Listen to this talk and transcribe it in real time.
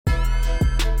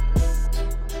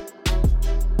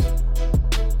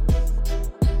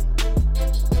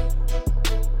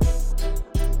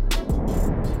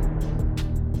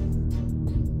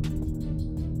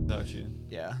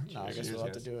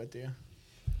with you.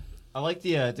 I like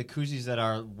the koozies that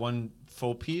are one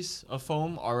full piece of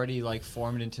foam already like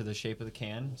formed into the shape of the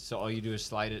can. So all you do is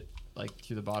slide it like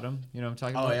through the bottom. You know what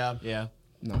I'm talking about? Oh yeah.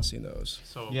 Not seen those.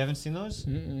 So You haven't seen those?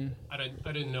 Mm-mm. I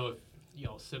didn't know if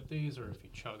y'all sip these or if you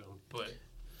chug them, but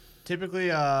Typically,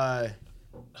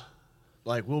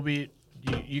 like we'll be.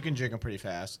 You can drink them pretty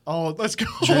fast. Oh, let's go.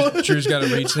 Drew's got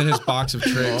to reach in his box of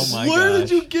tricks. Oh my Where did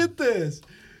gosh. you get this?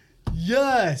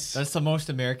 Yes. That's the most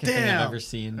American thing I've Damn. ever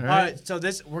seen. All right. So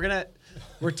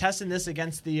we're testing this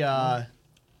against the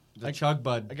Chug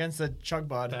Bud. against the Chug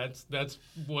Bud. that's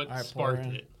what All right, sparked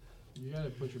pour in. it. You gotta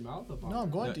put your mouth up on No, I'm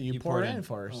it. going Yeah, to. You you pour pour it it in in.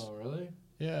 first. Oh, really?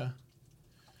 Yeah.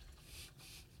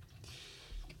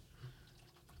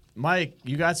 Mike,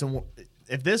 you got some.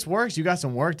 If this works, you got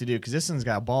some work to do because this one's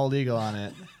got bald eagle on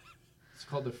it. It's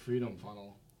called the Freedom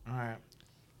Funnel. All right.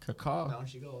 Cacao. Down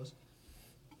she goes.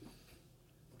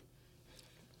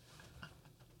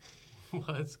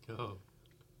 Let's go.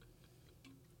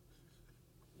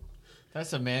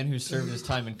 That's a man who served his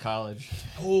time in college.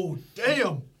 Oh,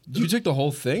 damn. You took the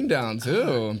whole thing down, too.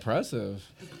 Impressive.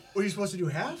 Were you supposed to do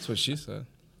half? That's what she said.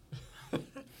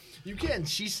 You can't.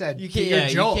 She said. You to can't. your Yeah,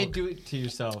 joke. you can't do it to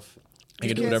yourself. I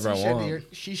can do whatever I want.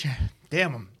 She said.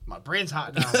 Damn, my brain's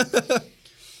hot now.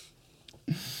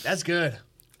 That's good.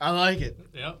 I like it.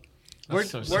 Yep. Where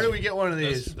so do we get one of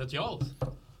these? That's y'all's.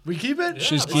 We keep it? Yeah,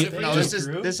 She's buy keep- it for No, you.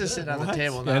 this is sitting on the What?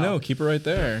 table now. Yeah, I know. Keep her right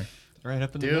there. Right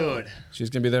up in the middle. Dude, She's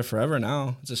going to be there forever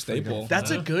now. It's a staple. that's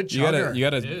a good You chugger.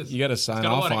 gotta, It is. you gotta It's sign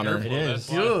got a off lot of on her. airflow, It is. that's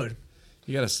why. Dude,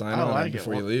 You gotta sign I on her like it.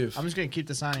 before you leave. I'm just going to keep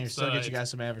this on here. Still get you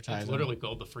guys some It's advertising. literally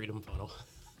called the Freedom Funnel.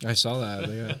 I saw that.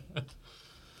 Yeah.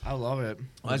 I love it.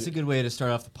 Well, that's a good way to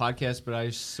start off the podcast, but I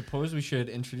suppose we should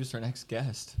introduce our next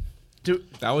guest. Dude,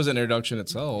 That was an introduction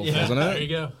itself, wasn't There it? you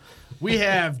go. we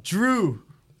have Drew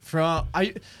from...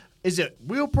 Is it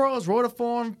Wheel Pros,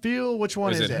 Rotiform, Fuel? Which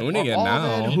one Is is it it? Hoonigan All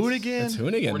now? of it? Hoonigan? It's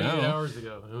Hoonigan 48 now. hours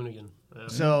ago, Hoonigan. Yeah.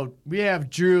 So we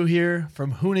have Drew here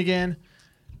from Hoonigan.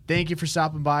 Thank you for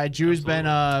stopping by. Drew's been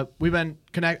we've been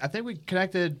I think we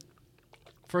connected.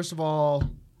 First of all,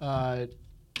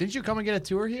 didn't you come and get a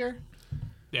tour here?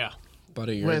 Yeah. About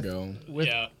a year With- ago.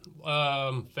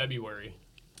 Yeah. February.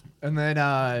 And then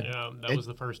Yeah, that was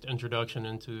the first introduction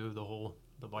into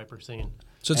the Vyper scene.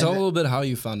 So tell And a little bit how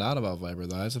you found out about Vyper,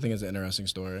 though. I think it's an interesting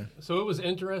story. So it was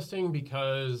interesting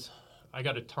because I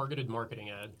got a targeted marketing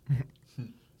ad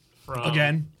from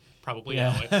again. probably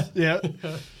Yeah. Alex, Yeah.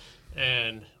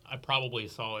 and I probably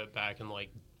saw it back in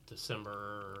like December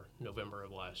or November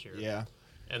of last year. Yeah.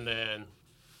 And then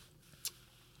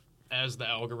as the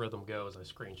algorithm goes, I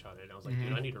screenshot it. And I was like,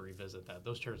 dude, I need to revisit that.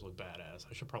 Those chairs look badass.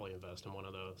 I should probably invest in one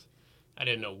of those. I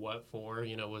didn't know what for.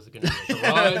 Was it going to be a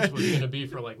garage? Was it going to be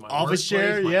for like my Office workplace,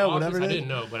 chair? my Yeah, office? whatever it I is. didn't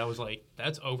know, but I was like,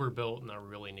 that's overbuilt, and I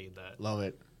really need that. Love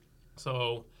it.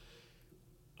 So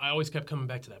I always kept coming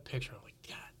back to that picture. I'm like,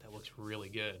 God, that looks really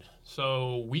good.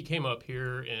 So we came up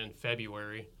here in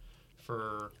February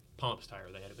for Pomps Tire.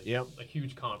 They had a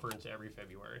huge conference every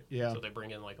February. Yeah. So they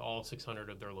bring in like all 600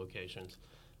 of their locations.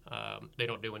 They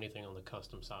don't do anything on the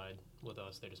custom side with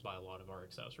us. They just buy a lot of our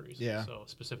accessories. Yeah. So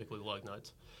specifically lug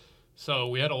nuts. So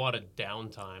we had a lot of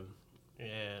downtime,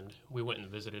 and we went and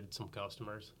visited some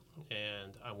customers.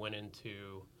 And I went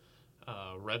into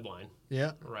Redline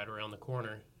Yeah. right around the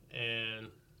corner. And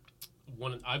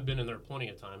I've been in there plenty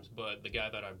of times, but the guy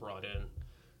that I brought in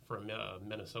from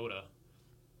Minnesota,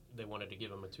 they wanted to give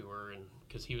him a tour, and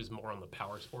because he was more on the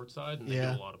power sports side, and they do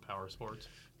a lot of power sports.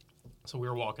 So we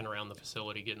were walking around the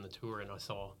facility getting the tour, and I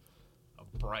saw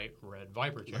a bright red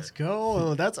Vyper chair. Let's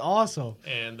go. That's awesome.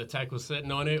 And the tech was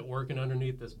sitting on it, working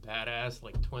underneath this badass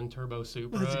like twin turbo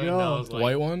Supra. Let's And go. I was The like,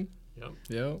 white one? Yep.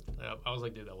 Yep. Yep. I was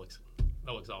like, dude, that looks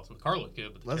awesome. The car looked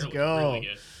good, but the Let's chair go. looked really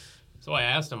good. So I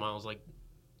asked him, I was like,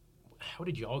 how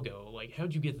did y'all go? Like,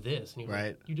 how'd you get this? And he was Right.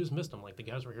 like, you just missed them. Like, the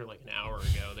guys were here like an hour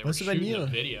ago. They Must were have been shooting you. a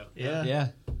video. Yeah.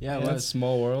 Yeah, it That's was.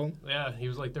 small world. Yeah, he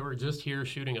was like, they were just here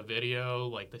shooting a video.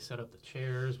 Like, they set up the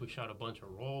chairs. We shot a bunch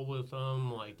of roll with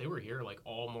them. Like, they were here like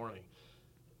all morning.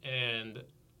 And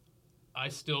I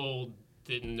still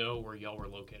didn't know where y'all were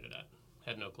located at.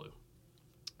 Had no clue.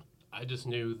 I just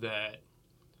knew that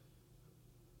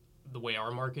the way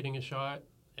our marketing is shot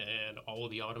and all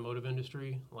of the automotive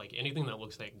industry, like anything that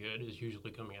looks that good is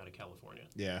usually coming out of California.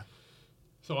 Yeah.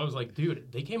 So I was like,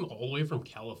 dude, they came all the way from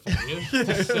California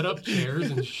to set up chairs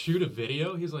and shoot a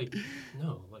video? He's like,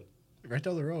 no, like, Right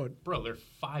down the road. bro, they're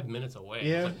 5 minutes away.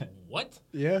 Yeah. I was like, what?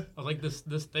 Yeah. I was like,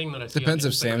 this thing that I see Depends on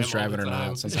if Sam's Instagram all driving the or time.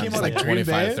 not. Sometimes came it's out like of Green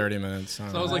 25, Bay? 30 minutes. So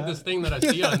I was like, this thing that I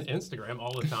see on Instagram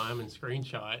all the time and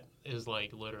screenshot is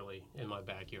like literally in my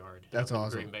backyard. That's up in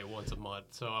awesome. Green Bay once a month.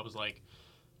 So I was like,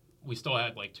 we still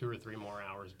had like 2 or 3 more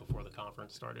hours before the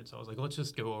conference started. So I was like, let's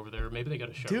just go over there. Maybe they got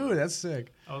a show. Dude, that's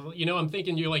sick. I was, I'm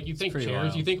thinking you think pretty chairs,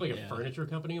 wild. you think like Yeah. a furniture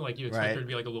company, like you expect Right. there to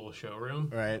be like a little showroom.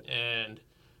 Right. And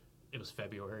it was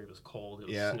February, it was cold, it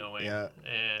was Yeah, snowing. yeah.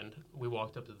 And we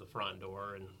walked up to the front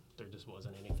door and there just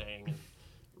wasn't anything. And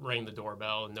rang the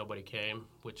doorbell and nobody came,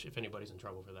 which if anybody's in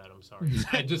trouble for that, I'm sorry.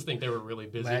 I just think they were really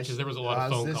busy because there was a lot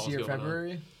of phone this calls year, going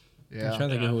February? I'm Yeah. trying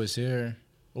to think of who was here.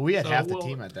 Well, we had So, half the well-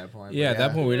 team at that point. Yeah, but at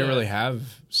that point we didn't Yeah. really have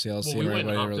sales Well, team we or went and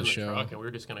anybody to hopped in really the show. truck and we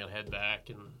were just going to head back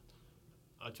and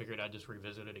I figured I'd just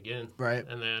revisit it again. Right.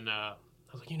 And then I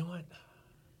was like, you know what?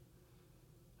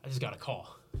 I just got a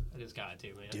call. I just got to,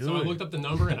 man. So I Dude. looked up the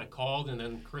number and I called and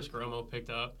then Chris Gromo picked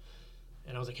up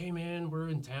and I was like, hey man, we're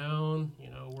in town.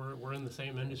 We're in the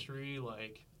same industry.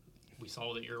 Like we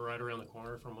saw that you're right around the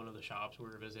corner from one of the shops we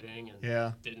were visiting and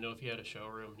Yeah. didn't know if you had a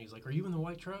showroom. He's like, are you in the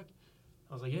white truck?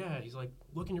 I was like, yeah. He's like,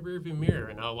 look in your rearview mirror.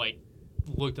 And I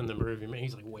looked in the rearview mirror.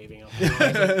 He's like waving out the door.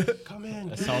 He's like, come in.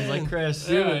 That come sounds like in." Chris.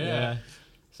 Yeah.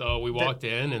 So we walked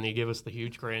in and he gave us the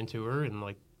huge grand tour and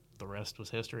like the rest was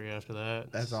history after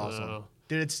that. That's So- awesome.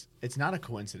 Dude, it's not a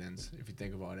coincidence if you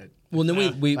think about it. Well, then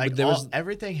we Like there was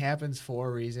everything happens for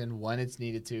a reason when it's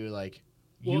needed to. Like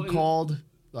Well, you and- called,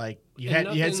 like you and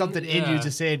had nothing- something in you yeah.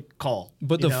 to say call.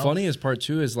 But you the know? funniest part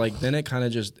too is like then it kind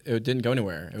of just it didn't go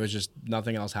anywhere. It was just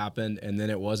nothing else happened, and then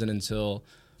it wasn't until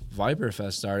Vyper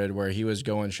Fest started where he was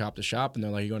going shop to shop, and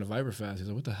they're like, "You going to Vyper Fest?" He's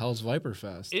like, "What the hell's Vyper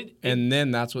Fest?" And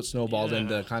then that's what snowballed Yeah.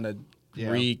 into kind of Yeah.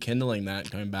 rekindling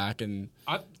that, coming back, and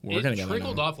We're it gonna get on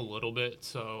trickled that. off a little bit.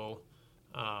 So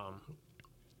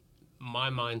my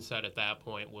mindset at that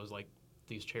point was like,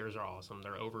 these chairs are awesome.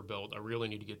 They're overbuilt. I really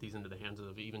need to get these into the hands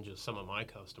of even just some of my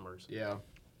customers. Yeah.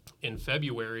 In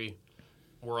February,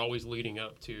 we're always leading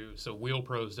up to, so Wheel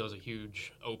Pros does a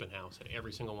huge open house at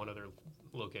every single one of their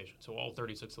locations, so all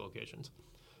 36 locations.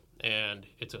 And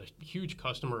it's a huge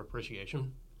customer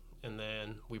appreciation. And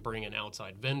then we bring in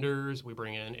outside vendors. We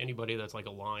bring in anybody that's like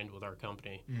aligned with our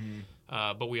company.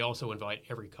 But we also invite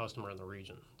every customer in the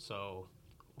region. So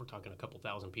we're talking a couple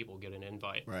thousand people get an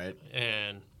invite. Right.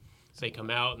 And they come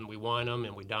out and we wine them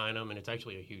and we dine them. And it's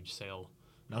actually a huge sale.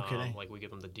 No kidding. Like we give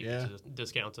them the Yeah.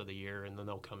 discounts of the year and then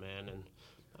they'll come in. And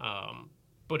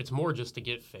but it's more just to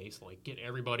get get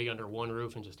everybody under one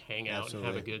roof and just hang out and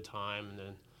have a Absolutely. good time. And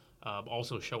then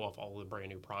also show off all the brand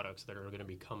new products that are going to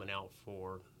be coming out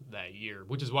for that year,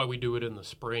 which is why we do it in the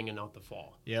spring and not the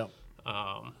fall. Yep.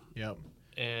 Yep.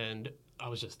 And I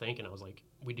was just thinking, I was like,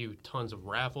 we do tons of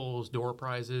raffles, door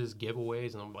prizes,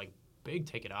 giveaways, and I'm like big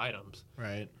ticket items.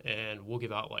 Right. And we'll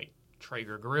give out like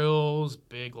Traeger grills,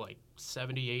 big like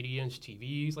 70, 80-inch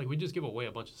TVs. Like we just give away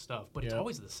a bunch of stuff, but it's Yep.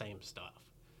 always the same stuff.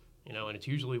 And it's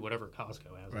usually whatever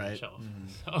Costco has on the Right. shelf.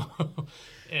 So,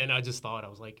 and I just thought, I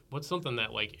was like, what's something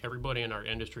that like everybody in our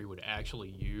industry would actually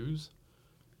use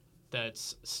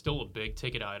that's still a big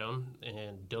ticket item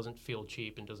and doesn't feel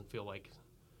cheap and doesn't feel like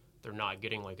they're not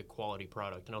getting like a quality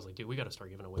product. And I was like, dude, we got to start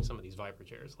giving away some of these Vyper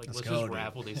chairs. Like, let's go, just dude.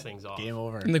 raffle these things off. Game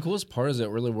over. And the coolest part is it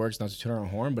really works, not to toot our own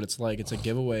horn, but it's like it's a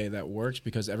giveaway that works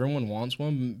because everyone wants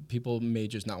one. People may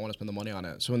just not want to spend the money on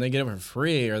it. So when they get it for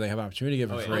free or they have an opportunity to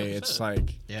give it for free, 100%. it's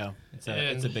like, Yeah.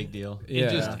 It's a big deal.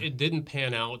 yeah. It didn't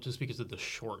pan out just because of the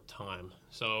short time.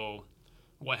 So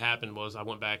what happened was I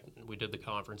went back, we did the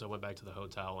conference, I went back to the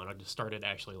hotel, and I just started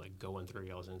actually like going through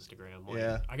y'all's Instagram. Like,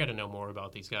 Yeah. I got to know more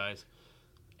about these guys.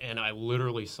 And I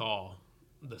literally saw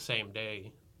the same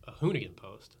day a Hoonigan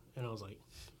post. And I was like,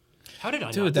 how did I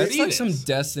not Dude, that's see like this? some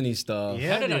Destiny stuff.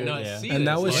 Yeah. How did I dude. not Yeah. see And this?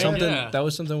 that was Like, something yeah. that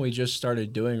was something we just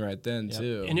started doing right then Yep.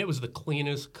 too. And it was the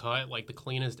cleanest cut, like the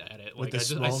cleanest edit. With Like the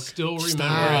I smoke. still remember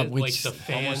Stop, it. we Like just the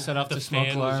fan, Almost set off the smoke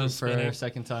fan was alarm just for spinning. a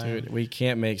second time. Dude, we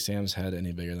can't make Sam's head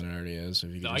any bigger than it already is. So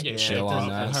if you No, could I just get chill it. on It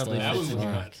that hardly That stuff. fits one in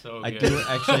was there. cut so I good. do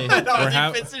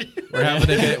actually.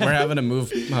 We're having to move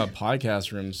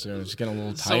podcast rooms soon. It's getting a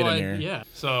little tight in here. Yeah.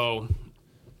 So,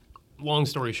 long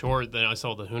story short, then I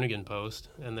saw the Hoonigan post,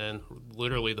 and then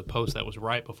literally the post that was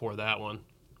right before that one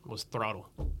was Throttle.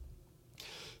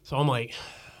 So I'm like,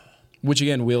 Which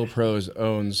again, Wheel Pros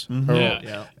owns. Or Yeah.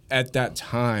 Yeah. At that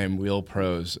time, Wheel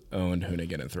Pros owned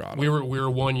Hoonigan and Throttle. we were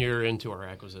 1 year into our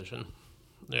acquisition.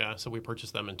 Yeah, so we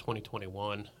purchased them in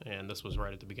 2021, and this was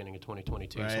right at the beginning of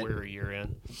 2022, so Right. we were a year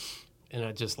in. And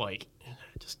it just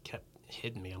kept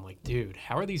hitting me. I'm like, dude,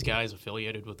 how are these guys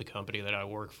affiliated with the company that I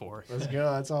work for? Let's go.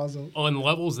 That's awesome. On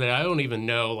levels that I don't even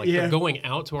know. Like, Yeah. they're going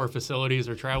out to our facilities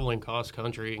or traveling cross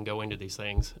country and going to these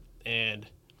things. And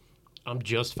I'm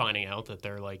just finding out that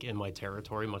they're, like, in my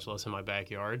territory, much less in my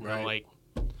backyard. And I'm Right.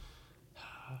 like,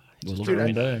 Little Dude,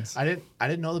 Green Bay. I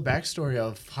didn't know the backstory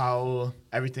of how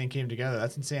everything came together.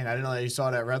 That's insane. I didn't know that you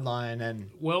saw that red line and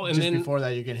well, and just then before that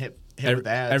you get hit hit with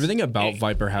ads. Everything about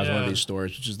Vyper has one of yeah. these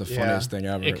stores, which is the Yeah. funniest thing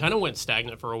ever. It kind of went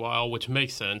stagnant for a while, which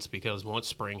makes sense because once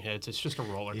spring hits, it's just a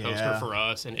roller coaster Yeah. for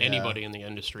us and anybody in the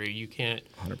industry. You can't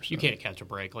 100%. catch a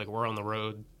break. Like we're on the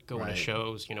road going Right. to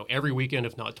shows, every weekend,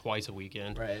 if not twice a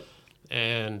weekend, Right.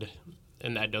 and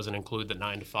that doesn't include the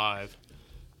 9 to 5.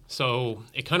 So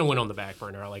it kind of went on the back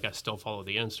burner. Like I still follow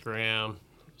the Instagram,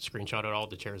 screenshotted all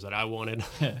the chairs that I wanted,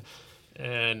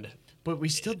 and But we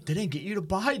still didn't get you to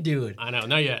buy, dude. I know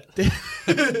not yet.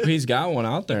 He's got one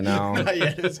out there now. Not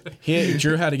yet.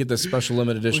 Drew had to get the special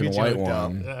limited edition We'll get white you hooked up.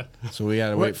 one, Yeah. so we had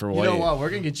to wait for You white. know what? We're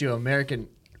gonna get you an American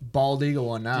bald eagle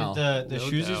one now. Dude, the No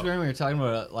shoes he's doubt. wearing, we were talking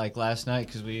about it like last night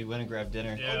because we went and grabbed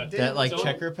dinner. Yeah. That like So-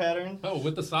 checker pattern. Oh,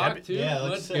 with the sock That'd too. yeah, it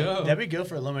looks Let's sick. go. That'd be good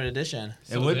for a limited edition.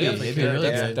 It would be. is. It'd be Yeah, really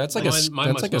that's- good. That's like Mine a must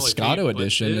that's like a smell like Scotto feet, but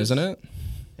edition, this- isn't it?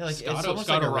 Yeah, like it's Scotto- almost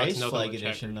Scotto like a rocks race nothing flag but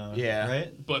edition, though. Yeah.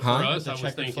 Right. But Huh? for us, The I was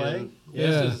checkered thinking, flag?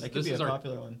 Yeah. That could this be is a our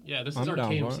popular one. yeah, this is I'm our down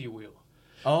for KMC it. wheel.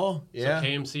 Oh, yeah. So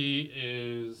KMC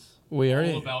is We all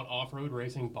already, about off-road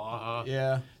racing, Baja.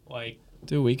 Yeah. Like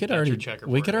dude, we could That's your already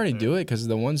checkerboard right do there. it because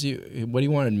the ones what he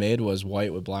wanted made was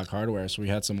white with black hardware. So we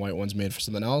had some white ones made for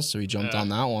something else. So he jumped Yeah. on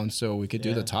that one. So we could do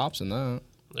Yeah. the tops and that.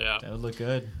 yeah, That would look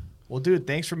good. Well, dude,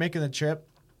 thanks for making the trip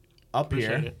up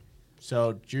appreciate here. it.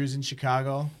 So Drew's in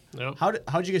Chicago. Yep.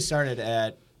 How'd you get started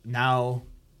at now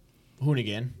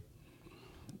Hoonigan,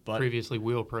 but Previously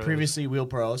Wheel Pros. previously Wheel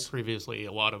Pros? Previously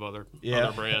a lot of other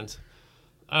Yeah. brands.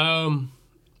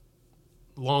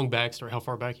 Long backstory. How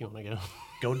far back you want to go?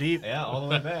 Go deep. Yeah, all the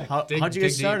way back. How'd you get dig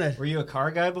deep. started? Were you a car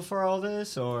guy before all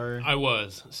this, or? I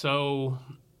was. So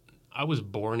I was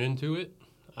born into it.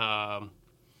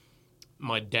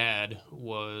 My dad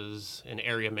was an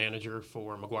area manager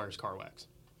for McGuire's Car Wax.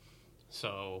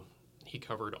 So he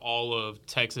covered all of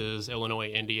Texas, Illinois,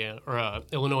 Indiana, or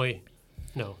Illinois.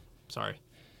 No, sorry.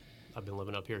 I've been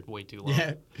living up here way too long.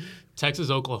 Yeah. Texas,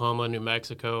 Oklahoma, New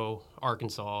Mexico,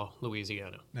 Arkansas,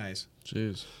 Louisiana. Nice.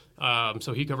 Jeez.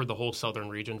 So he covered the whole southern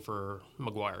region for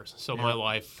McGuire's. So my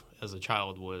life as a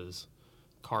child was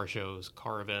car shows,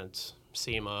 car events,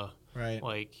 SEMA, Right.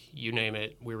 like you name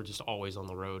it. We were just always on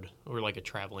the road. We were like a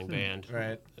traveling band.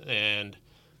 Right. And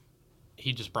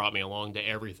he just brought me along to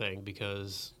everything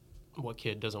because what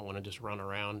kid doesn't want to just run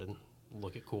around and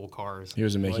look at cool cars? He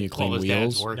wasn't making you While clean his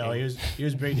dad's wheels. working. No, he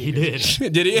was big. He did.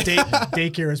 Did he?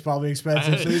 Daycare is probably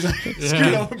expensive, so he's like,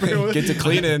 Yeah. screw over. Get to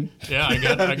cleaning. Yeah,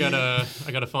 I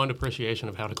got a fond appreciation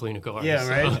of how to clean a car. Yeah,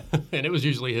 right. And it was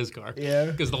usually his car. Yeah.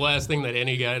 Because the last thing that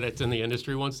any guy that's in the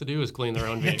industry wants to do is clean their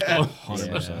own vehicle.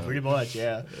 100%. Pretty much,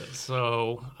 yeah.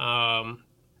 So,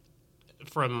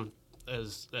 from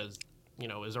as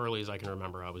early as I can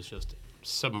remember, I was just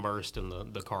submersed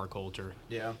in the car culture.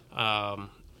 Yeah.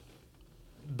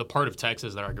 The part of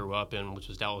Texas that I grew up in, which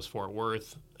was Dallas-Fort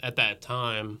Worth, at that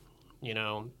time, we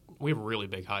have really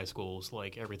big high schools.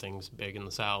 Like, everything's big in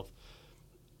the South.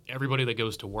 Everybody that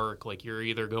goes to work, like, you're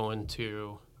either going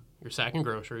to, you're sacking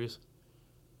groceries,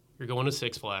 you're going to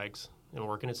Six Flags and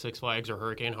working at Six Flags or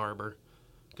Hurricane Harbor,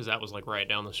 because that was, like, right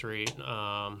down the street.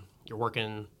 You're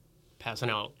working,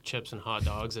 passing out chips and hot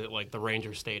dogs at, like, the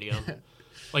Ranger Stadium.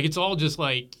 Like, it's all just,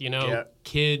 like, Yeah.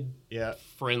 kid Yeah.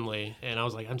 friendly, and I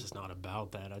was like, I'm just not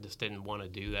about that. I just didn't want to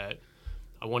do that.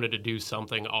 I wanted to do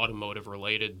something automotive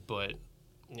related, but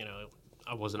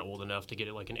I wasn't old enough to get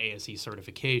it like an ASE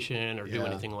certification or do Yeah.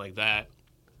 anything like that.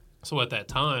 So at that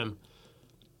time,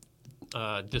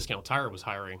 Discount Tire was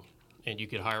hiring, and you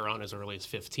could hire on as early as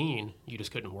 15. You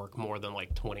just couldn't work more than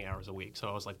like 20 hours a week. So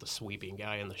I was like the sweeping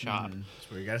guy in the shop.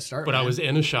 That's where you got to start. But I man. was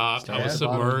in a shop. Start I was at the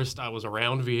bottom. submersed. I was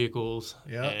around vehicles,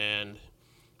 Yeah. and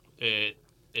it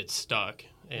stuck.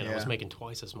 And I was Yeah. making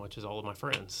twice as much as all of my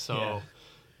friends. So Yeah.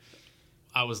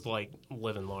 I was like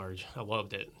living large. I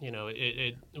loved it.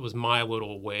 It was my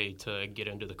little way to get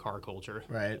into the car culture,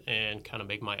 Right. and kind of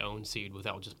make my own seed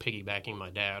without just piggybacking my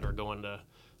dad or going to,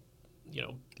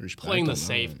 Respect playing the him,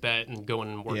 safe right. bet and going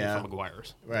and working Yeah. for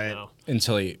McGuire's. Right.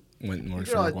 Until he went more You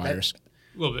for know, McGuire's.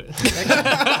 A little bit.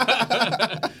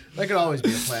 That could always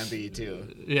be a plan B too.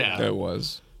 Yeah. That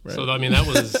was. Right. So I mean, that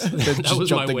was that Just was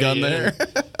jumped my the way gun in. there.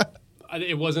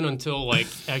 It wasn't until like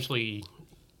actually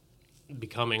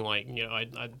becoming like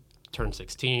I turned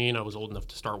 16. I was old enough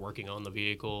to start working on the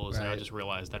vehicles, and I Right. just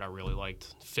realized that I really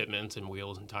liked fitments and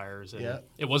wheels and tires. And Yeah.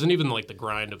 it wasn't even like the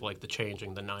grind of like the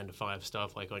changing the 9 to 5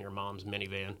 stuff like on your mom's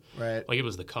minivan. Right. Like it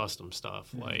was the custom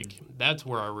stuff. Like that's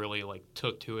where I really like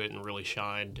took to it and really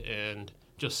shined and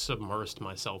just submersed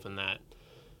myself in that.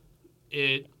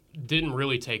 It didn't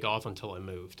really take off until I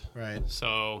moved. Right.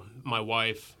 So my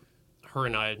wife, her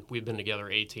and I, we've been together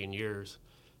 18 years,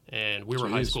 and we were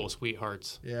high Jeez. school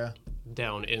sweethearts Yeah.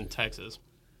 down in Texas.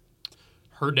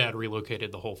 Her dad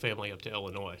relocated the whole family up to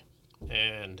Illinois.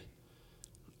 And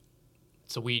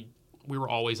so we were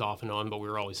always off and on, but we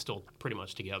were always still pretty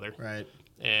much together. Right.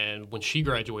 And when she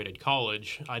graduated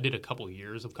college, I did a couple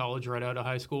years of college right out of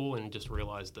high school and just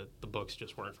realized that the books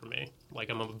just weren't for me. Like,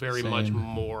 I'm a very much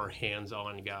more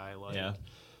hands-on guy. Like,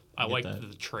 I like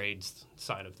the trades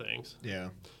side of things. Yeah.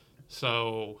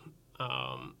 So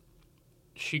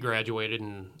she graduated,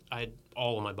 and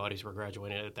all of my buddies were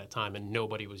graduating at that time, and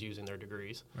nobody was using their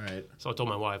degrees. Right. So I told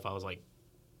my wife, I was like,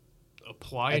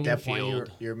 apply At in your that point,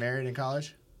 field. you're married in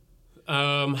college?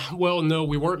 Well, no,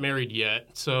 we weren't married yet,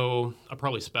 so I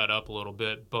probably sped up a little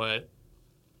bit, but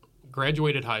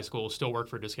graduated high school, still worked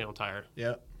for Discount Tire.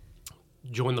 Yep.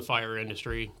 Joined the fire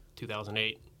industry,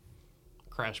 2008.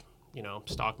 Crash,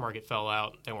 stock market fell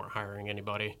out. They weren't hiring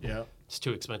anybody. Yep. It's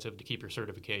too expensive to keep your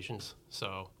certifications,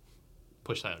 so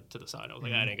push that to the side. I was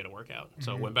like, that ain't going to work out.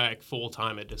 So I went back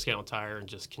full-time at Discount Tire and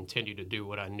just continued to do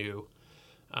what I knew.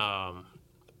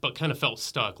 But kind of felt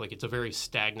stuck. Like, it's a very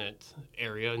stagnant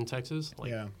area in Texas.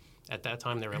 Like, at that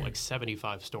time, there were like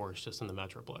 75 stores just in the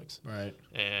Metroplex. Right.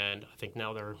 And I think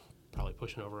now they're probably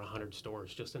pushing over 100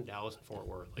 stores just in Dallas and Fort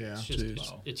Worth. Like, Yeah. It's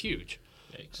just, it's huge.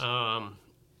 Yikes.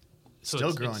 So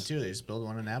Still growing, too. They just built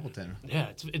one in Appleton. Yeah,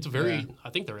 it's very,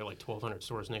 I think there are like 1,200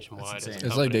 stores nationwide. That's as a insane.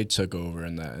 It's like company. they took over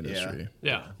in that industry.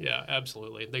 Yeah,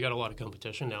 absolutely. They got a lot of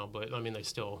competition now, but I mean,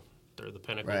 they're the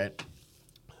pinnacle. Right.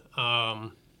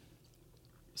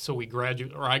 So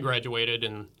I graduated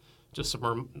and just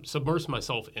submersed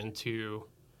myself into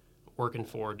working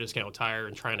for Discount Tire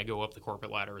and trying to go up the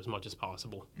corporate ladder as much as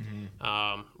possible.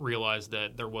 Realized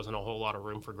that there wasn't a whole lot of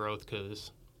room for growth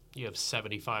because you have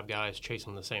 75 guys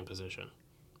chasing the same position.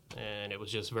 And it was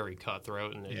just very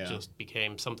cutthroat, and it just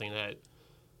became something that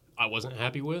I wasn't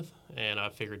happy with, and I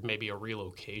figured maybe a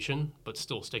relocation, but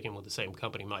still sticking with the same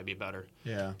company might be better.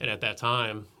 Yeah. And at that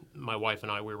time, my wife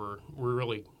and I, we were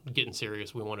really getting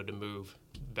serious. We wanted to move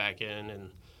back in,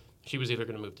 and she was either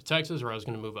going to move to Texas or I was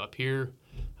going to move up here.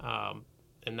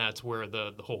 And that's where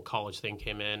the whole college thing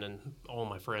came in, and all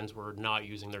my friends were not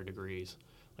using their degrees.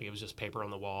 Like, it was just paper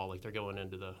on the wall. Like, they're going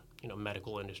into the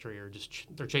medical industry or just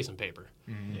they're chasing paper.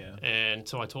 Yeah. And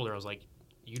so I told her, I was like,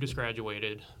 you just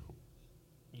graduated.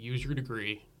 Use your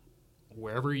degree.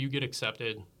 Wherever you get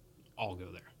accepted, I'll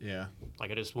go there. Yeah. Like,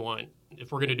 I just want,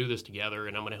 if we're going to do this together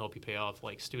and I'm going to help you pay off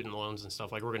like student loans and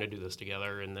stuff, like, we're going to do this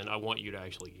together, and then I want you to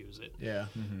actually use it. Yeah.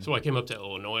 So I came up to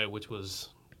Illinois, which was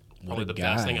probably a the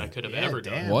best thing guy. I could have Yeah, ever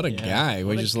damn. done. What a Yeah. guy.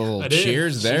 We just a little I did.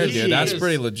 cheers there, Jeez. dude. That's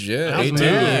pretty legit. I was 18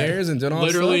 mad. years and doing all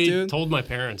this Literally stuff, dude. told my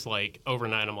parents, like,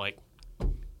 overnight, I'm like,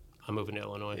 I'm moving to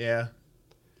Illinois. Yeah.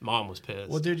 Mom was pissed.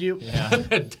 Well, dude, you Yeah.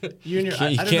 and your You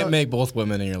I don't can't know- make both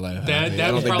women in your life Dad, happy. I Dad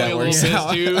don't was think probably that a little works pissed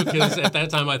out. too, because at that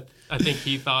time I think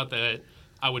he thought that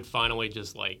I would finally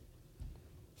just like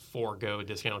forego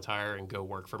Discount Tire and go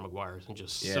work for McGuire's and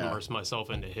just Yeah. submerge myself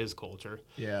into his culture.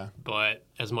 Yeah. But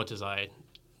as much as I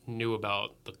knew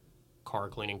about the car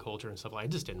cleaning culture and stuff, I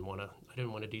just didn't want to. I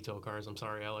didn't want to detail cars. I'm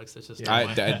sorry, Alex. That's just not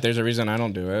my, There's a reason I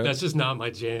don't do it. that's just not my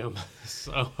jam.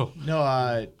 So No,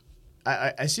 I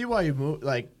see why you move.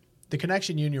 Like, the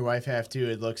connection you and your wife have too.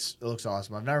 It looks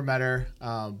awesome. I've never met her,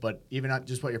 but even not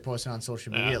just what you're posting on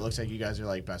social media, Yeah. it looks like you guys are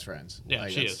like best friends. yeah,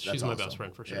 Like, she that's- is. that's She's my awesome. best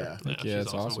friend for sure. Yeah. Yeah, she's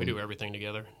it's awesome. We do everything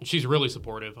together. And she's really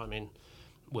supportive. I mean,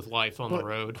 with life on the But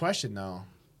road. question though,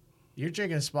 you're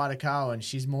drinking a spotted cow and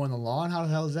she's mowing the lawn. How the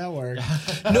hell does that work?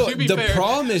 No, To be the fair.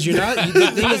 problem is you're not.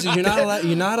 The thing is you're not allowed.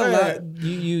 You're not allowed.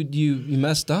 You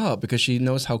messed up because she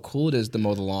knows how cool it is to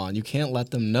mow the lawn. You can't let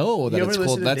them know that You it's ever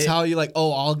cool. listen to That's Dave- how you like.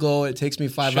 Oh, I'll go. It takes me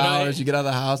 5 Should I- hours. You get out of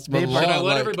the house. To mow the Dave, lawn. Should I let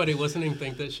like- everybody listening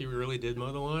think that she really did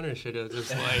mow the lawn, or should I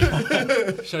just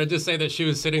like? Should I just say that she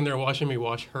was sitting there watching me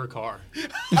wash her car?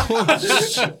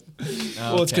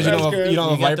 Well, it's because you don't have a You got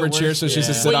the Viper chair, worst- so she's yeah.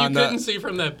 just sit What on you couldn't the. see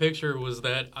from that picture was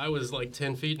that I was like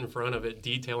 10 feet in front of it,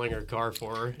 detailing her car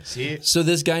for her. See, So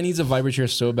this guy needs a Viper chair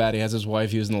so bad he has his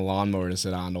wife using the lawnmower to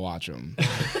sit on to watch him.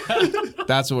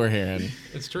 That's what we're hearing.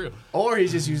 It's true. or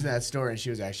he's just using that story and she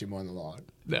was actually mowing the lawn.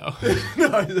 No,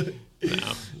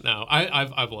 no.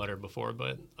 I've let her before,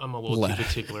 but I'm a little Let too her.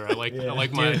 particular. I like my gotta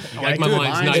my do lines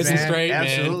lines, nice and man. straight,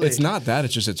 Absolutely. man. It's not that.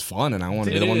 It's fun, and I want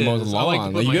to be It the one who mows the is. I lawn. like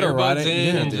to put you my gotta ride earbuds it.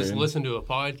 in Yeah, and just dude. listen to a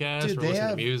podcast Dude, or they listen to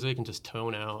have- music and just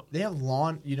tone out. They have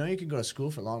lawn. You know, you can go to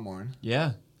school for lawn mowing.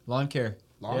 Yeah. Lawn care.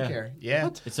 Lawn Yeah. care. Yeah.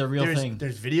 It's a real thing.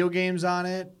 There's video games on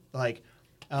it. Like,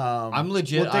 I'm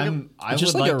legit. well, think of- I It's would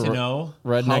just like like a to know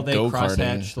redneck how they go-karting.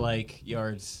 crosshatch like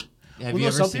yards. Have well, you no,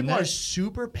 ever some seen people that? are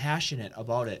super passionate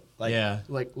about it. Like, Yeah.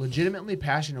 like legitimately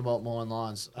passionate about mowing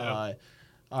lawns. Yeah.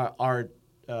 Our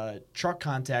truck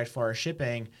contact for our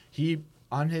shipping, he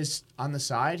on the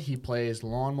side he plays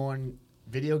lawn mowing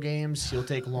video games. He'll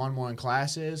take lawn mowing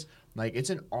classes. Like it's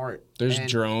an art. There's And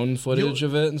drone footage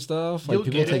of it and stuff. Like you'll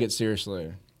people get take it. it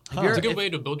seriously. If you're- It's a good if- way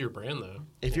to build your brand, though.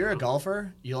 If you're a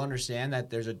golfer, you'll understand that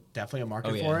there's definitely a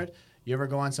market Oh, yeah. for it. You ever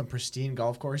go on some pristine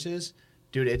golf courses,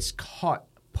 dude? It's caught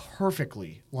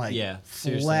perfectly, like Yeah,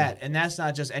 seriously. flat, and that's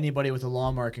not just anybody with a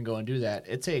lawnmower can go and do that.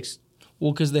 It takes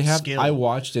Well, because they have, Skill. I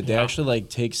watched it. They Yeah. actually like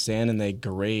take sand and they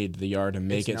grade the yard and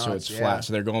make It's it so nuts, it's yeah. flat.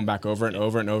 So they're going back over and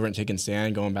over and over and taking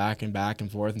sand, going back and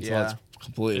forth until Yeah. it's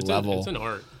completely It's level. it's an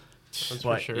art. That's for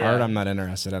But, sure. yeah. Art, I'm not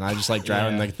interested in. I just like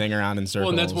driving Yeah. the thing around in circles. Well,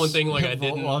 and that's one thing. Like I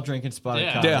didn't. While drinking spotted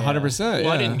Yeah. cow. Yeah, 100%.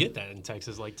 Well, I yeah. didn't get that in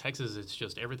Texas. Like Texas, it's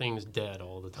just everything's dead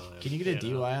all the time. Can you get a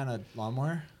know? DUI on a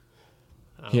lawnmower?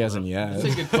 I don't He hasn't know. yet.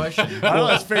 That's a good question. I don't know.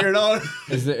 Let's figure it out.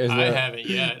 Is there, I haven't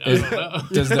yet. I is- don't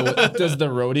know. does the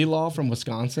roadie law from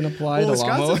Wisconsin apply Well, to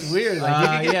lawnmowers? Wisconsin's weird. Like, you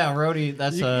can get, Yeah, Rody.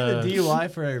 That's you can get a DUI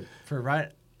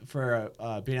for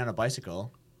being on a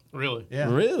bicycle. Really? Yeah.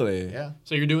 Really? Yeah.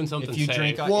 So you're doing something If you safe.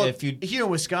 drink, Well, if you here in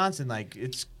Wisconsin, like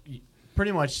it's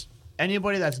pretty much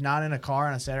anybody that's not in a car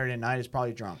on a Saturday night is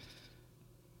probably drunk,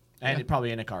 and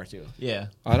probably in a car too. yeah.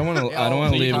 I don't want to. I don't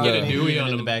want So to you leave can get a the. Dewey Even on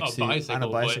in a, the back a seat. bicycle, On a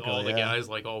but bicycle, all the yeah. guys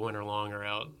like all winter long are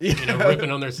out, Yeah.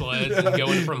 ripping on their sleds and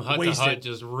going from hut to Wasted. hut,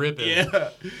 just ripping. Yeah.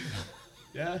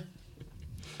 Yeah.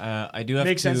 I do have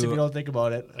Makes to. sense if you don't think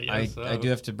about it. I, guess so. I do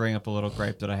have to bring up a little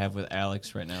gripe that I have with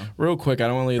Alex right now. Real quick, I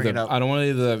don't want to leave Bring it the. up. I don't want to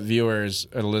leave the viewers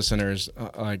or the listeners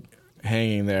like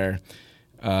hanging there.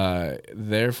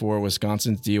 Therefore,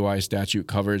 Wisconsin's DUI statute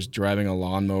covers driving a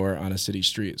lawnmower on a city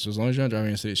street. So as long as you're not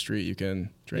driving a city street, you can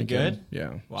drink You it. good?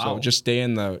 Yeah. Wow. So just stay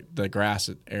in the grass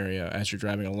area as you're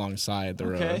driving alongside the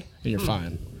road, Okay. and you're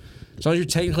fine. As long as you're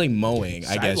technically mowing,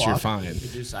 I guess you're Sidewalk. fine. You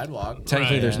do sidewalk.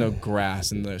 Technically, Right. there's Yeah. no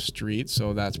grass in the street,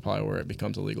 so that's probably where it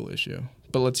becomes a legal issue.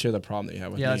 But let's hear the problem that you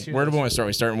have with Yeah, let's me. hear Where do this. we want to start?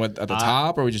 We starting with at the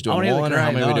top, or we just I doing wanna hear the one, or how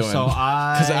gripe. many are we doing? So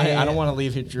Because I don't want to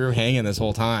leave Drew hanging this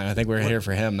whole time. I think we're here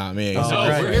for him, not me. Oh, No, So-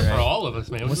 Right, we're here right. for all of us,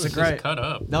 man. What's we the just gripe? cut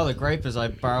up. No, the gripe is I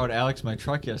borrowed Alex my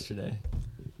truck yesterday,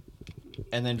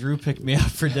 and then Drew picked me up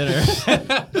for dinner.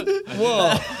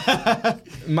 Well,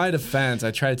 in my defense,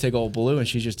 I tried to take old Blue, and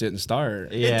she just didn't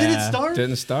start. Yeah. didn't start?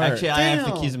 Didn't start. Actually, I have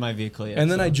the Damn. keys in my vehicle yet. And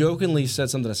then so. I jokingly said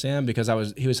something to Sam because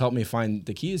he was helping me find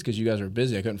the keys because you guys were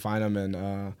busy. I couldn't find them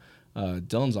in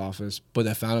Dylan's office, but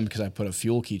I found them because I put a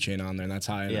fuel keychain on there, and that's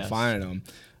how I ended up Yes. finding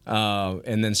them.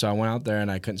 And then so I went out there and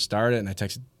I couldn't start it, and I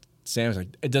texted Sam. I was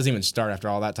like, "It doesn't even start after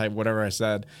all that type, whatever I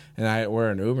said." And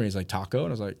we're in Uber, and he's like, "Taco," and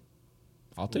I was like,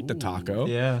 "I'll take the taco."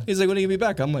 Yeah. He's like, "When do you get me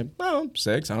back?" I'm like, "Oh,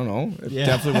 6. I don't know. It Yeah.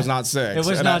 definitely was not 6. It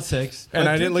was And not I- 6. and but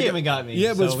I Drew didn't look came at, and got me.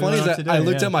 Yeah, but it's so we funny went is out that to I dinner,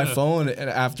 looked yeah. at my phone and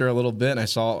after a little bit, and I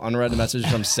saw unread message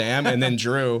from Sam and then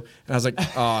Drew, and I was like,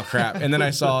 "Oh crap!" And then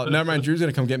I saw, never mind, Drew's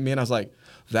gonna come get me, and I was like,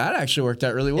 "That actually worked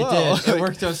out really well." It did. It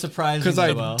worked out surprisingly because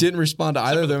I well. didn't respond to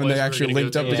either of them, and they Place we're actually gonna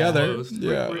linked go up to together. closed.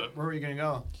 Yeah. Where were you gonna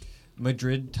go?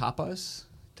 Madrid tapas.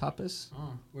 Tapas.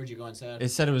 Oh, where'd you go instead? It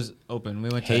said it was open. We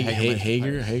went to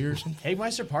Hager, something.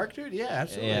 Hagemeister Park, dude. Yeah,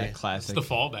 absolutely. Yeah, Yeah. It's classic. the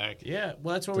fallback.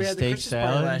 Well, that's where The we had the steak Christmas party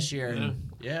salad? last year. Yeah.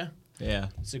 Yeah. Yeah,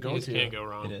 It's a You just go-to. can't go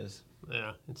wrong. it is.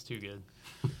 Yeah, it's too good.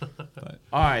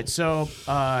 All right, so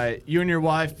you and your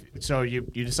wife, so you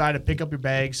decide to pick up your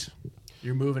bags.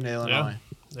 You're moving to Illinois.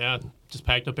 Yeah, just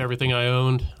packed up everything I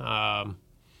owned. How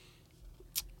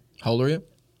old are you?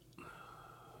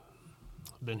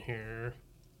 I've been here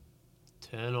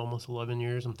 10, almost 11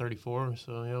 years. I'm 34,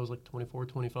 so yeah, I was like 24,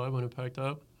 25 when I packed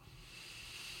up.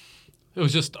 It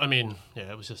was just,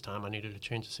 it was just time. I needed to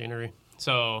change the scenery.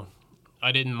 So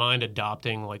I didn't mind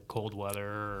adopting like cold weather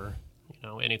or,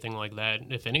 anything like that.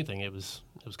 If anything, it was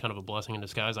kind of a blessing in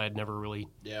disguise. I had never really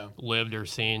Yeah. lived or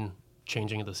seen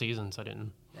changing of the seasons. I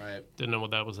didn't Right. know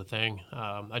what that was a thing.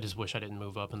 I just wish I didn't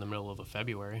move up in the middle of a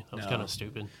February. That was No. kind of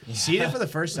stupid. Seeing it for the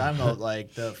first time though,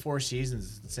 like the 4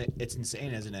 seasons, it's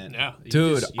insane, isn't it? Yeah. You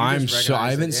Dude, just I recognize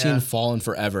haven't it, seen yeah. fall in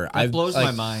forever. That blows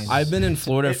my mind. I've been in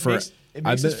Florida It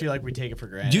makes us been- feel like we take it for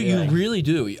granted. Dude, Yeah. you really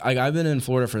do. I've been in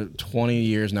Florida for 20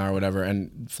 years now or whatever,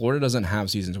 and Florida doesn't have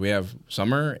seasons. We have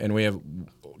summer and we have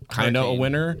kind of a Hurricane.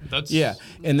 winter. That's- yeah.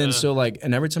 And then yeah.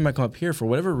 and every time I come up here, for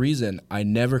whatever reason, I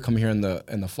never come here in the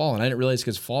fall, and I didn't realize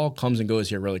because fall comes and goes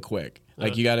here really quick.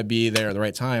 Like you got to be there at the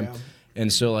right time. Yeah.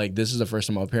 And so like this is the first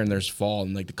time I'm up here and there's fall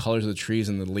and like the colors of the trees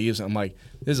and the leaves. And I'm like,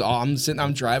 this is all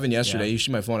I'm driving yesterday. Yeah. You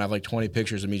see my phone, I have like 20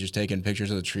 pictures of me just taking pictures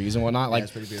of the trees and whatnot. Yeah, Like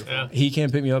it's pretty beautiful. Yeah. he came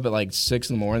pick me up at like 6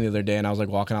 in the morning the other day, and I was like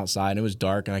walking outside, and it was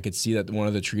dark, and I could see that one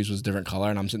of the trees was a different color,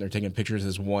 and I'm sitting there taking pictures of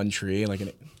this one tree, like,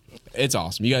 and it's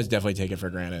awesome. You guys definitely take it for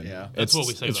granted. Yeah. That's It's- what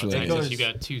we say it's about really Texas. good. You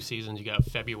got 2 seasons. You got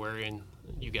February and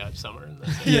you got summer. And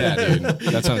that's it. Yeah, dude,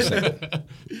 that's what I'm saying.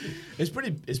 It's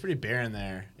pretty barren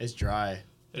there. It's dry.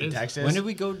 It in is. Texas. When did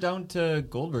we go down to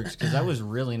Goldberg's? Because that was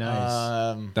really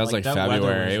nice. That was like that weather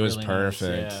February. It was really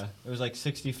perfect. Nice. Yeah. It was like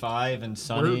 65 and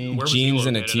sunny. Where was he Jeans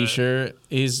and a located at? t-shirt.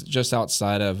 He's just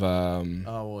outside of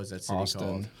what was that city Austin.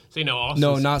 called? See, no, Austin's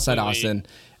No, not outside completely-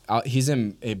 Austin. He's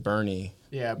in a Bernie.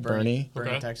 Yeah, Bernie?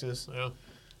 Bernie, Okay. Texas. Yeah.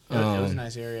 It was a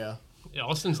nice area. Yeah,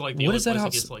 Austin's like the What only is that place that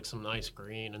outs- gets like some nice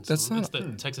green and That's some. not- It's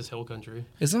the Texas Hill Country.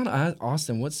 It's not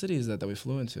Austin. What city is that we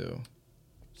flew into?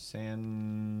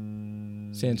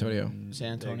 San Antonio.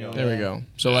 San Antonio. There we go.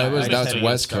 So like, I just that's had to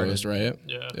West get started. Coast, right?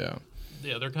 Yeah. Yeah.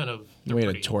 Yeah, they're kind of. We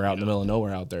had a tour out in the middle of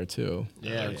nowhere out there too.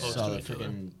 Yeah, we close saw to the each other.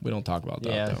 freaking We don't talk about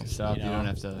that Yeah, though. stop. You You know. don't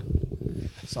have to.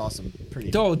 saw some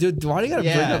pretty. Oh, dude, why do you gotta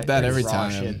bring Yeah, up that every raw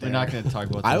time? shit We're not going to talk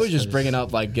about. I this was just 'cause- bringing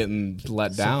up like getting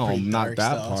let Some pretty down, not dark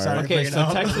that stuff. part. Sorry. Okay, Bring it so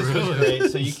up. Texas was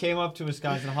great. So you came up to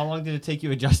Wisconsin. How long did it take you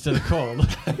to adjust to the cold?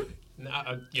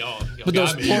 Y'all But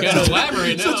got those me. You poor- gotta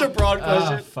elaborate now. Such a broad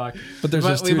question. Fuck. But there's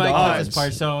just we two might cut dogs. this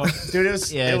part. So Dude, it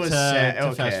was yeah, it was to, sad. to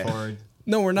Okay. fast forward.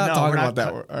 No, we're not No, talking we're about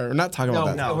not that. We're not talking about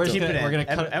that. No, We're just keep gonna- it in. we're gonna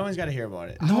cut- Everyone's got to hear about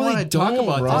it. I don't No, want I to talk don't,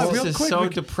 about bro. this. Real This is quick, so we-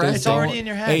 depressing. It's already in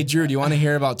your head. Hey, Drew, do you want to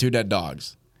hear about two dead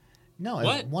dogs? No, it's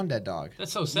What? one dead dog.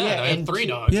 That's so sad. Yeah, I had and 3 two-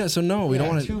 dogs. Yeah, so no, we don't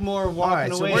want to. Two more walking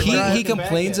Alright, so away. we're He driving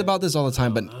complains about this all the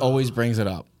time, but always brings it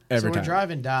up every So time. we're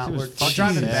driving down. It was We're fucking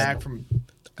driving sad. back from.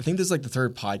 I think this is like the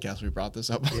third podcast we brought this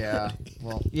up. Yeah.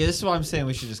 Well, Yeah, this is why I'm saying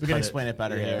we should just. we can cut explain it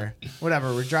better Yeah. here.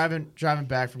 Whatever. We're driving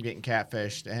back from getting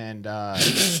catfished, and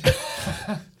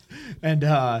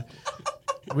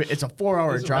it's a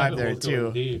 4-hour This drive rabbit there hole's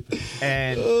going too. deep.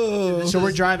 And so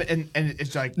we're driving, and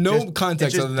it's like No just-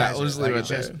 context it's just other than that. desert. Let's Like, leave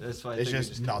it's it just there. That's why I it's think we just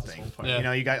just cut this nothing. whole part. Yeah. You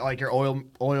know, you got like your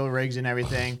oil rigs and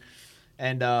everything,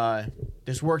 and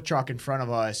this work truck in front of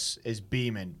us is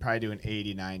beaming, probably doing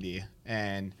 80, 90,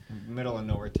 and Middle of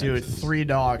nowhere, dude, Texas. 3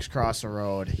 dogs cross the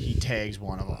road. He tags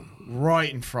one of them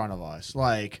right in front of us.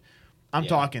 Like, I'm Yeah.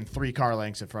 talking 3 car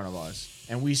lengths in front of us,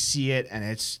 and we see it, and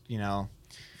it's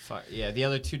Fuck, yeah, the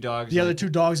other two dogs. the other 2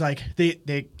 dogs like they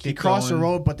Keep cross the going.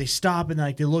 road, but they stop and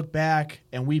like they look back,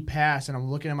 and we pass, and I'm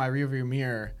looking at my rearview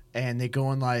mirror, and they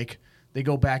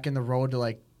go back in the road to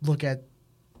like look at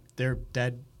their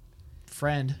dead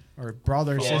friend or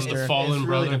brother, Fallen- sister. the fallen It's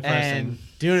really brother. depressing. And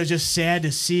dude, it's just sad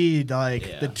to see like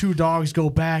Yeah. the 2 dogs go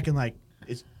back and like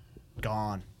it's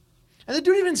gone, and the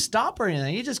dude didn't even stop or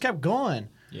anything. He just kept going.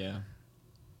 Yeah.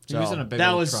 He So, was in a big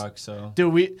that old was- truck, so.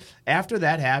 Dude, we after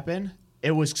that happened,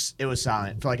 it was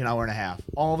silent for like an hour and a half.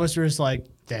 All of us were just like,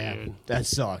 "Damn, Dude. that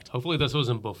sucked." Hopefully this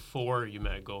wasn't before you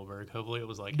met Goldberg. Hopefully it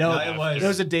was like No, after. it was. It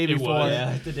was the day It before. was.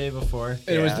 Yeah, the day before.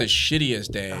 It was Yeah. the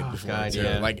shittiest day Oh, before. God, too.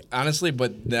 yeah. Like honestly,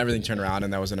 but everything turned around,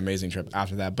 and that was an amazing trip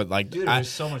after that. But like, Dude, it was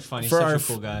so much fun. He's for such our a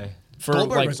cool guy. for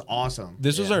Goldberg like was awesome.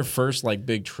 this was our first like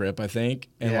big trip, I think,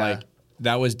 and Yeah. like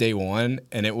that was day one,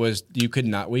 and it was you could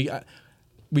not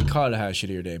we called it had a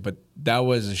shittier day, but that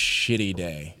was a shitty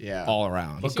day. Yeah. all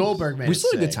around. But Goldberg made we it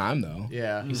still had a good sick. time though.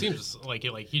 Yeah, He seems like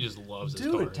he just loves his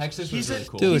Dude, cars. Texas was he's really a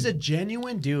cool. Dude. he's a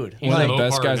genuine dude. He's One a of the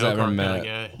best go-kart, guys I ever go-kart met.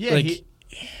 kinda guy. Yeah, Like-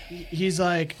 he's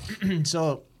like,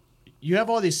 so you have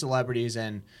all these celebrities,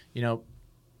 and you know,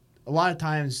 a lot of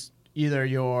times either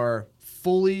you're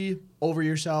fully over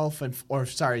yourself,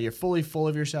 you're fully full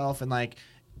of yourself, and like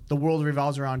the world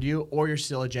revolves around you, or you're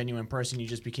still a genuine person. You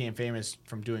just became famous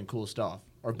from doing cool stuff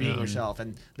or being yourself,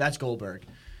 and that's Goldberg.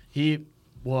 He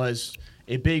was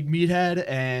a big meathead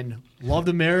and loved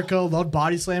America, loved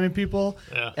body slamming people,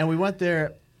 Yeah. and we went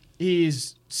there.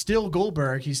 He's still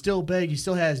Goldberg. He's still big. He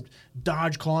still has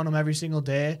Dodge calling him every single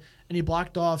day. And he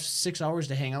blocked off 6 hours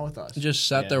to hang out with us. He just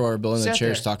sat Yeah. there while we were building the Sat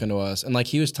chairs there. talking to us. And like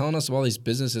he was telling us about all these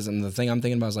businesses. And the thing I'm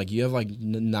thinking about is like you have like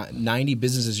 90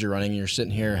 businesses you're running and you're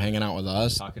sitting here hanging out with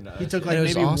us. Talking to He us, took yeah. like It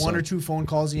was maybe awesome. 1 or 2 phone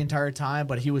calls the entire time,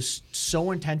 but he was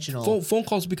so intentional. Phone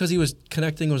calls because he was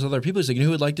connecting with other people. He's like, you know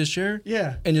who would like this chair?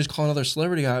 Yeah. And just calling another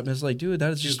celebrity out. And it's like, dude,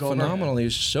 that is just Goldberg. phenomenal. He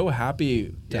was so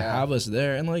happy to Yeah. have us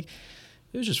there. And like,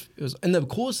 it was, and the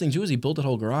coolest thing too is he built that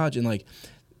whole garage. And like,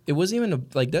 it wasn't even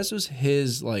like, this was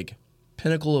his like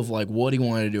pinnacle of like what he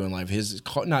wanted to do in life.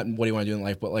 Not what he wanted to do in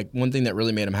life, but like one thing that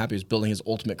really made him happy was building his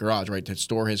ultimate garage, right? To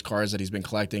store his cars that he's been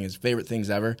collecting, his favorite things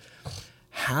ever.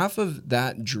 Half of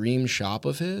that dream shop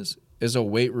of his is a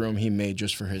weight room he made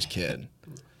just for his kid.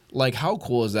 Like, how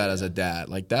cool is that as a dad?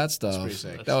 Like that stuff. pretty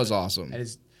sick. That was awesome.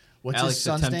 And what's Alex his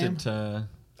son's attempted name? to.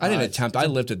 I didn't attempt. I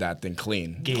lifted that thing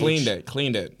clean. Gauge. Cleaned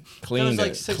it. That was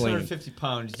like 650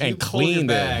 pounds. And You pulled your cleaned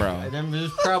it, bag. bro. And then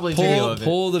there's probably video of it.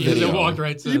 Pull the He just video. walked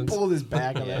right He since. pulled his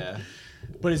back on Yeah. it.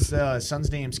 But his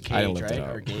son's name's I didn't Cage, lift it right?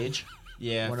 up. Or Gage?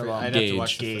 Yeah, One of for- them. I'd have to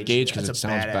watch the Gage. footage. Gage because That's it a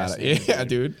sounds badass bad. name, Yeah,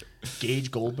 dude. Gage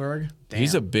Goldberg? Damn.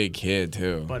 He's a big kid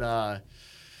too. But That's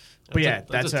yeah, that's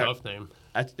that's a our- tough name.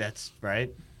 that's right.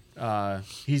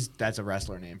 That's a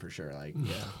wrestler name for sure. Like,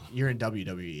 you're in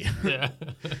WWE. Yeah.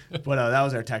 But that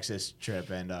was our Texas trip,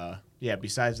 and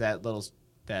besides that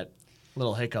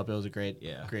little hiccup, it was a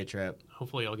great trip.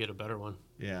 Hopefully, I'll get a better one.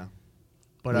 Yeah.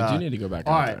 But we do need to go back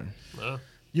all out right. there. Well,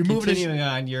 You're moving. Continuing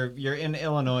on, you're in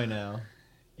Illinois now.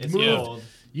 It's moved. cold.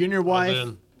 You and your wife,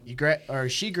 in.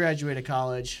 she graduated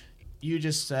college. You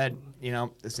just said,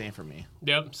 this ain't for me.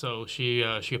 Yep. So she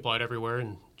applied everywhere,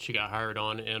 and she got hired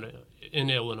on in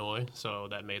Illinois. So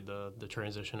that made the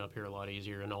transition up here a lot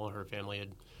easier. And all of her family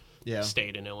had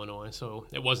stayed in Illinois, so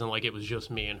it wasn't like it was just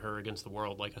me and her against the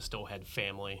world. Like, I still had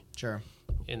family Sure.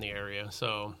 in the area.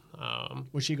 So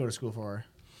What'd she go to school for?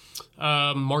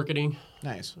 marketing.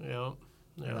 Nice. Yeah.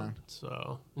 Yeah. on.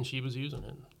 So, and she was using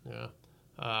it.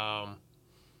 Yeah.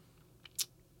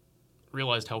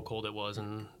 Realized how cold it was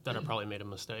and that I probably made a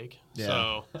mistake. Yeah.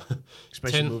 So,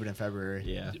 Especially moving in February.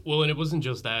 Yeah. well, and it wasn't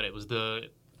just that. It was the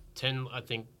 10, I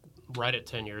think, right at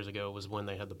 10 years ago was when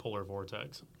they had the polar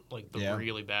vortex, like the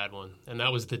really bad one. And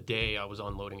that was the day I was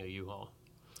unloading a U-Haul.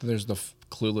 There's the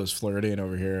clueless Floridian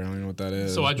over here. I don't know what that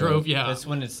is. So I drove, That's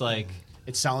when it's like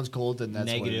It sounds cold, and that's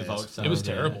negative what it is. outside. it was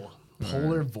Yeah. terrible.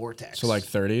 Polar vortex. So like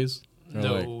 30s? Or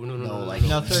No, like- no, like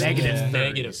No, 30, negative yeah. 30s.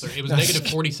 negative. It was negative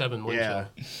 47 wind Yeah.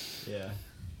 chill. Yeah.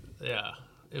 Yeah,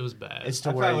 it was bad. It's I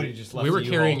to probably where would have just left We were the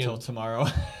carrying U-Haul in- till tomorrow.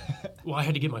 well, I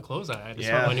had to get my clothes out. I had to Yeah.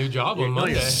 start my new job on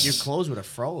Monday. your clothes would have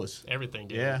froze. Everything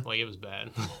did. Yeah. Like, it was bad.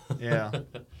 Yeah.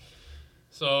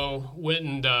 So went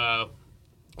and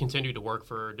continued to work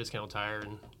for Discount Tire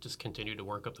and just continued to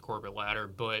work up the corporate ladder.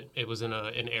 But it was in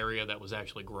an area that was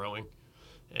actually growing,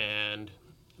 and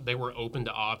they were open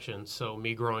to options. So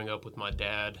me growing up with my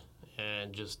dad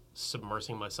and just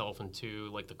submersing myself into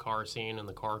like the car scene and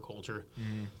the car culture,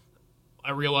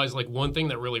 I realized like one thing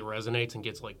that really resonates and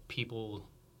gets like people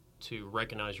to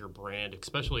recognize your brand,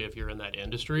 especially if you're in that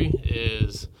industry,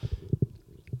 is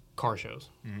car shows.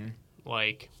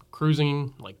 Like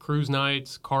cruising, like cruise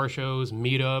nights, car shows,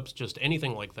 meetups, just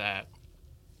anything like that.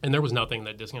 And there was nothing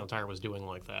that Discount Tire was doing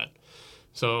like that.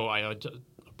 So I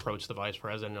approached the vice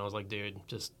president and I was like, dude,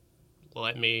 just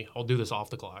I'll do this off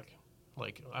the clock.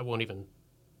 Like, I won't even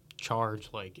charge.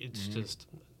 Like, it's just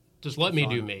let me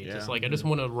do me. Yeah. Just like, I just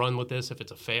want to run with this. If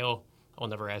it's a fail, I'll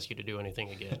never ask you to do anything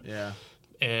again. Yeah.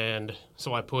 And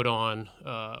so I put on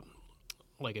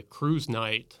like a cruise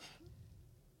night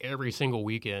every single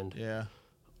weekend Yeah.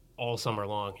 all summer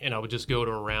long. And I would just go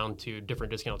around to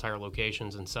different Discount Tire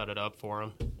locations and set it up for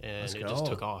them. And Let's it just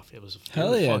go. took off. It was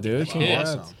Hell yeah, fucking dude. kick. Congrats.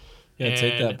 Awesome. Yeah,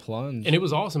 take that And- plunge. And it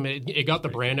was awesome. It got the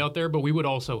brand out there, but we would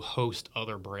also host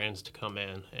other brands to come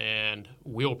in. And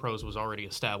Wheel Pros was already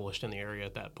established in the area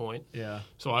at that point. Yeah.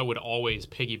 So I would always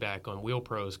piggyback on Wheel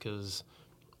Pros because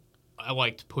I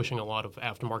liked pushing a lot of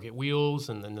aftermarket wheels,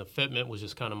 and then the fitment was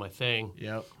just kind of my thing.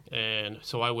 Yep. And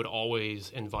so I would always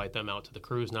invite them out to the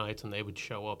cruise nights, and they would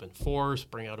show up in force,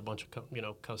 bring out a bunch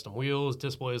of custom wheels,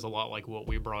 displays, a lot like what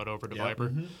we brought over to Yep.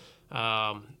 Vyper.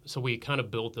 So we kind of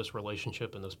built this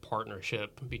relationship and this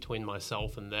partnership between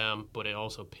myself and them, but it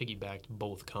also piggybacked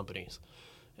both companies.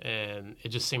 And it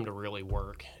just seemed to really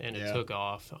work, and Yeah. it took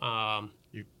off.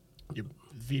 Your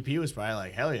VP was probably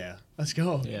like, hell yeah, let's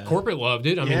go. Yeah. Corporate loved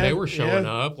it. I mean, Yeah, they were showing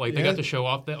yeah, up. Like, they yeah. got to show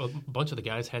off that a bunch of the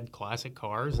guys had classic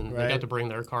cars, and they Right. got to bring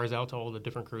their cars out to all the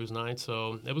different cruise nights.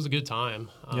 So it was a good time.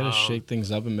 You gotta shake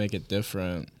things up and make it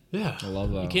different. Yeah. I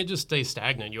love that. You can't just stay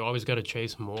stagnant. You always got to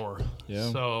chase more. Yeah.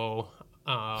 So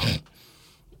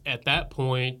at that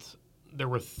point, there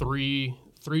were three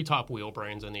top wheel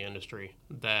brands in the industry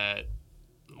that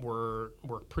were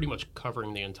pretty much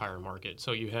covering the entire market.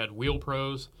 So you had Wheel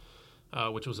Pros,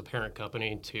 which was a parent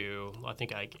company to I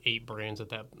think like 8 brands at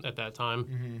that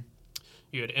time.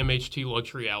 You had MHT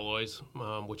Luxury Alloys,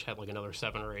 which had like another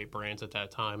 7 or 8 brands at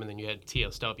that time, and then you had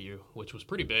TSW, which was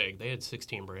pretty big. They had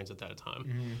 16 brands at that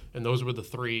time, and those were the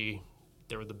three.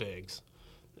 They were the bigs,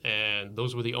 and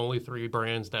those were the only 3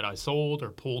 brands that I sold or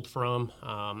pulled from.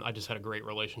 I just had a great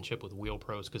relationship with Wheel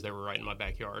Pros because they were right in my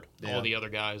backyard. Yeah. All the other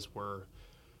guys were.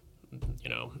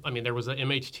 I mean, there was an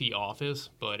MHT office,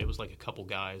 but it was like a couple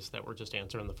guys that were just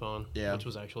answering the phone, Yeah. which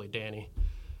was actually Danny.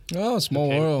 Oh, small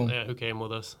world. Who came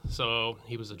with us. So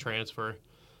he was a transfer.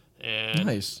 And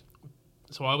Nice.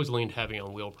 so I always leaned heavy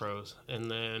on Wheel Pros.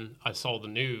 And then I saw the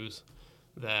news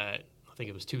that, I think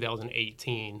it was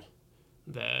 2018,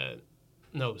 it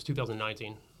was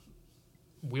 2019,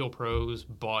 Wheel Pros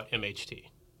bought MHT.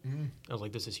 I was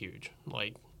like, this is huge.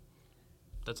 Like,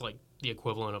 that's like the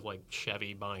equivalent of like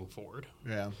Chevy buying Ford.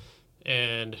 Yeah.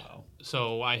 And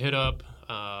so I hit up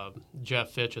Jeff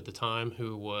Fitch at the time,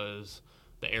 who was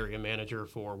the area manager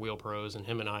for Wheel Pros, and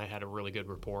him and I had a really good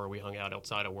rapport. We hung out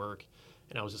outside of work,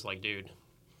 and I was just like, dude,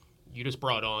 you just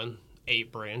brought on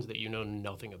 8 brands that you know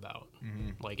nothing about.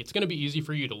 Like, it's going to be easy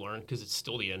for you to learn because it's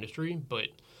still the industry, but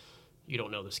you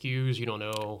don't know the SKUs, you don't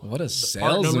know What a the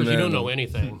part numbers, you don't know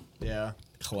anything. Yeah.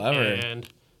 Clever. And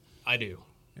I do.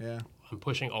 Yeah. I'm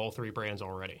pushing all 3 brands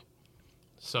already.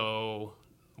 So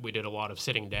we did a lot of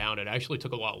sitting down. It actually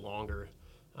took a lot longer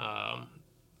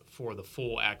for the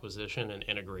full acquisition and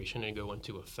integration to go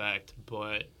into effect,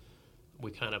 but we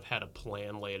kind of had a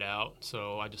plan laid out.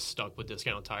 So I just stuck with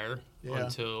Discount Tire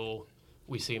until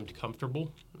we seemed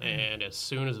comfortable. And as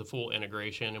soon as the full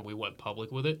integration and we went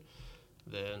public with it,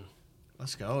 then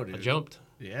Let's go, dude. I jumped.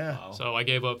 Yeah. Wow. So I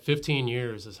gave up 15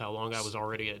 years is how long I was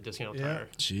already at Discount Tire.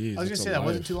 Jeez, I was going to that's say a that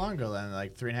wasn't life. too long ago then,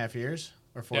 like 3.5 years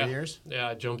or 4 Yeah. years. Yeah,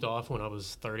 I jumped off when I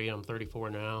was 30. I'm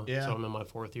 34 now. Yeah. So I'm in my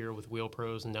 4th year with Wheel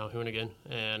Pros and now Hoonigan.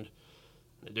 And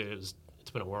dude, it's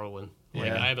been a whirlwind. Like,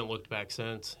 Yeah. I haven't looked back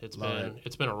since. It's Love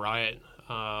been a riot.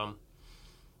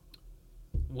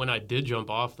 When I did jump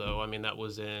off, though, I mean, that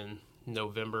was in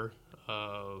November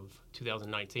of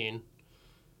 2019.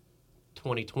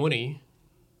 2020,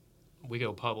 we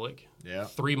go public. Yeah.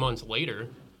 3 months later,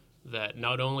 that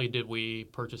not only did we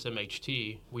purchase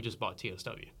MHT, we just bought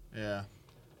TSW. Yeah.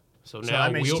 So So now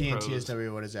MHT Wheel and Pros.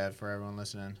 TSW, what is that for everyone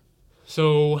listening?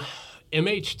 So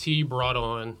MHT brought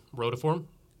on Rotiform.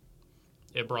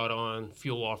 It brought on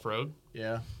Fuel Off-Road.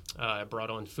 Yeah. It brought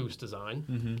on Foose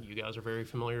Design. You guys are very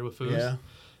familiar with Foose.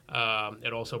 Yeah.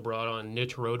 It also brought on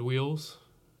Niche Road Wheels.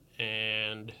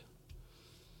 And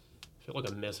I feel like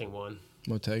I'm missing one.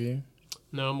 Motegi?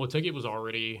 No, Motegi was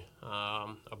already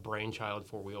a brainchild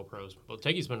for Wheel Pros.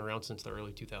 Motegi's been around since the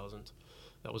early 2000s.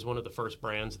 That was one of the first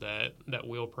brands that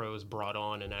Wheel Pros brought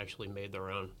on and actually made their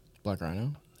own. Black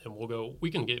Rhino? And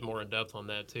we can get more in depth on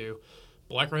that too.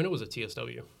 Black Rhino was a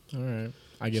TSW. All right.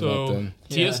 I give up then.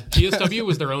 TSW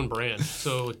was their own brand.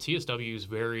 So TSW is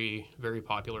very, very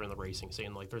popular in the racing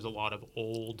scene. Like, there's a lot of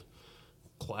old,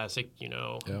 classic,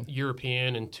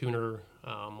 European and tuner,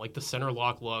 like the center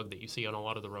lock lug that you see on a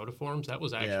lot of the rotiforms. That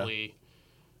was actually,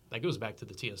 that goes back to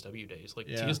the TSW days. Like,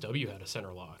 TSW had a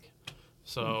center lock.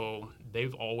 So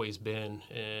they've always been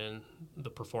in the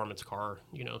performance car,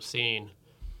 scene.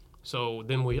 So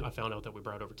then I found out that we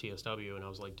brought over TSW, and I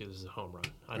was like, dude, this is a home run.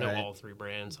 I know all 3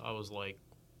 brands. I was like,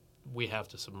 we have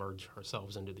to submerge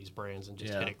ourselves into these brands and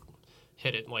just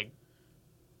hit it like,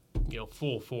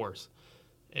 full force.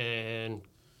 And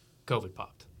COVID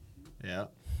popped. Yeah.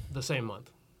 The same month.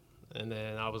 And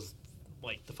then I was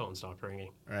like, the phone stopped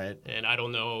ringing. Right. And I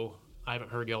don't know, I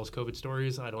haven't heard y'all's COVID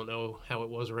stories. I don't know how it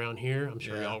was around here. I'm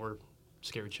sure y'all were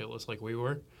scared shitless like we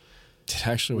were. It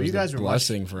actually Well, was you guys a were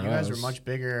blessing much, for us. You guys were much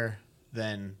bigger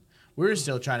than we were.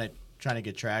 Still trying to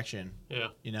get traction.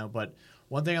 Yeah. But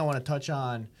one thing I want to touch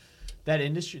on, that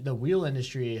industry, the wheel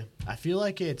industry. I feel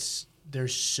like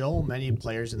there's so many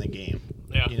players in the game.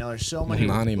 Yeah. There's so many.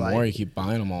 Not anymore. Like, You keep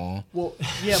buying them all. well,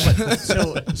 yeah, but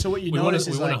so what you notice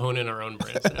we is want like to hone in our own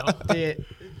brands now.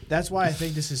 that's why I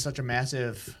think this is such a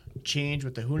massive change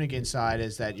with the Hoonigan side,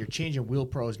 is that you're changing Wheel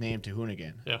Pro's name to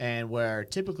Hoonigan. Yeah. And where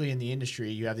typically in the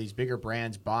industry you have these bigger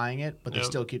brands buying it, but they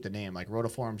still keep the name. Like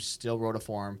Rotiform's still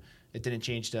Rotiform. It didn't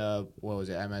change to, what was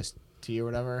it, MST or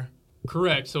whatever?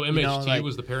 Correct. So MHT like-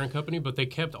 was the parent company, but they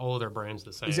kept all of their brands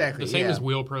the same. Exactly, The same yeah. as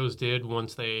Wheel Pros did when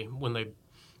they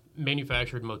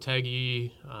manufactured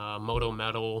Motegi, Moto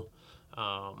Metal.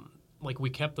 Like, we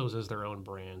kept those as their own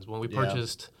brands. When we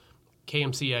purchased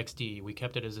KMC XD, we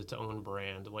kept it as its own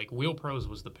brand. Like, Wheel Pros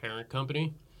was the parent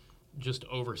company, just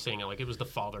overseeing it. Like, it was the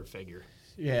father figure.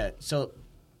 Yeah. So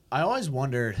I always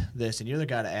wondered this, and you're the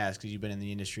guy to ask because you've been in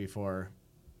the industry for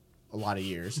a lot of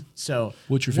years. So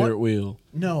What's your favorite wheel?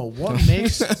 No, what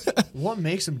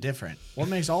makes them different? What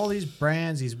makes all these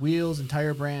brands, these wheels and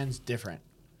tire brands different?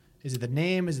 Is it the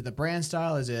name? Is it the brand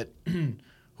style? Is it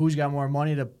who's got more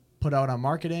money to put out on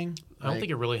marketing? I don't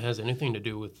think it really has anything to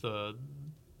do with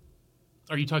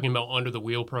are you talking about under the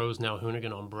Wheel Pros, now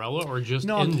Hoonigan umbrella, or just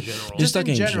in general? Just like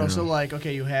in in general. So, general. like,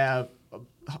 okay, you have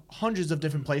hundreds of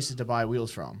different places to buy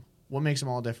wheels from. What makes them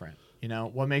all different?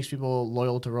 What makes people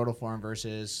loyal to Rotiform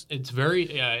versus? It's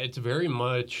very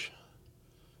much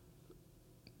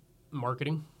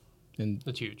marketing. And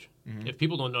That's huge. If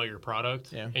people don't know your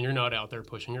product Yeah. and you're not out there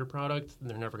pushing your product,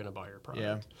 they're never going to buy your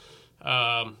product.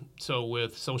 Yeah. So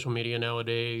with social media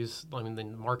nowadays, I mean, the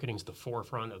marketing's the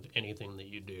forefront of anything that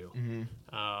you do.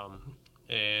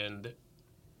 And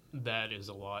that is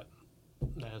a lot.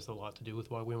 That has a lot to do with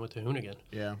why we went to Hoonigan.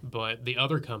 Yeah. But the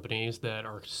other companies that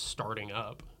are starting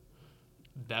up,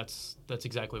 that's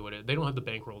exactly what they don't have the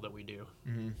bankroll that we do,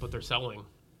 but they're selling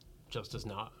just as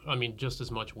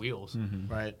much wheels.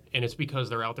 Right. And it's because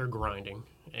they're out there grinding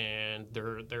and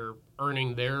they're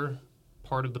earning their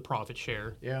part of the profit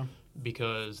share Yeah.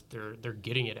 because they're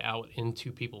getting it out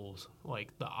into people's,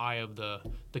 like, the eye of the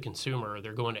consumer.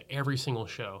 They're going to every single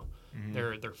show.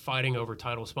 They're fighting over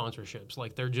title sponsorships.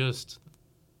 Like, they're just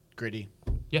Gritty.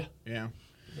 yeah.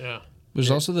 Yeah. There's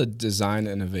also the design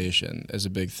innovation is a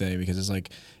big thing, because it's like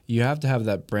you have to have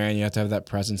that brand, you have to have that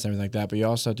presence and everything like that, but you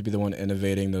also have to be the one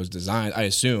innovating those designs, I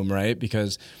assume, right?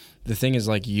 Because the thing is,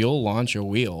 like, you'll launch a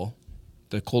wheel,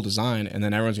 the cool design, and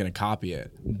then everyone's going to copy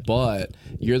it. But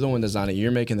you're the one designing it.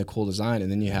 You're making the cool design,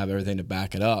 and then you have everything to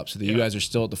back it up so that you guys are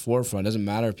still at the forefront. It doesn't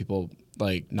matter if people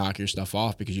like knock your stuff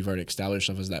off because you've already established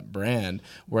yourself as that brand.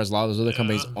 Whereas a lot of those other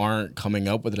companies aren't coming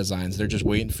up with the designs. They're just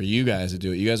waiting for you guys to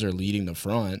do it. You guys are leading the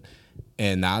front.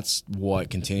 And that's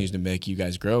what continues to make you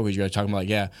guys grow. Because you guys are talking about, like,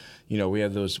 yeah, you know, we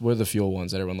have those, what are the fuel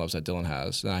ones that everyone loves that Dylan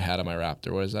has? And I had on my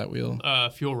Raptor. What is that wheel?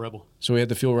 Fuel Rebel. So we had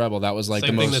the Fuel Rebel. That was like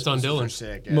Same the thing most that's on Dylan.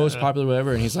 Sick, most popular,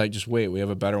 whatever. And he's like, just wait, we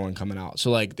have a better one coming out. So,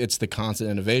 like, it's the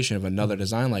constant innovation of another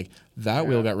design. Like, that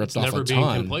wheel got ripped off Never a being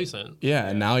ton. complacent. Yeah,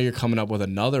 and now you're coming up with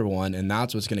another one, and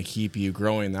that's what's going to keep you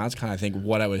growing. That's kind of, I think,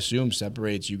 what I would assume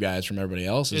separates you guys from everybody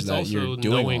else is It's that also you're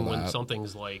doing knowing all when that.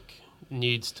 something's like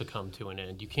needs to come to an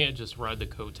end. You can't just ride the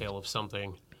coattail of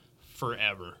something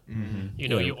forever. You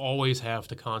know, you always have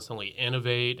to constantly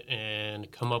innovate and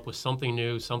come up with something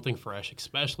new, something fresh,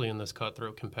 especially in this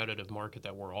cutthroat competitive market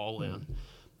that we're all in.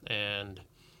 And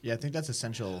Yeah, I think that's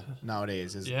essential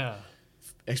nowadays. Is yeah,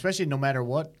 especially no matter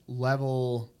what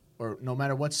level or no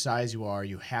matter what size you are,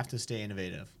 you have to stay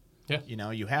innovative. Yeah. You know,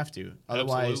 you have to.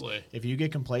 Otherwise, Absolutely. if you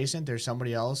get complacent, there's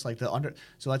somebody else like the under.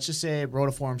 So let's just say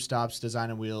Rotiform stops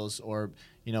designing wheels, or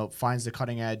finds the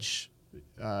cutting edge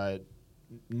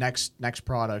next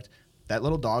product. That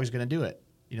little dog is going to do it.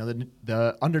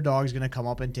 The underdog is going to come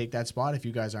up and take that spot if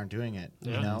you guys aren't doing it.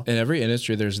 Yeah. You know. In every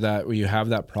industry, there's that where you have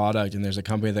that product, and there's a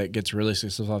company that gets really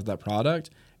successful off that product,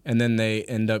 and then they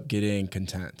end up getting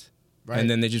content. Right. And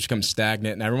then they just become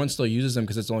stagnant, and everyone still uses them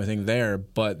because it's the only thing there,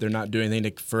 but they're not doing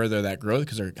anything to further that growth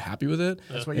because they're happy with it.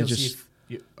 That's what And you'll see.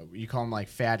 You call them like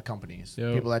fad companies.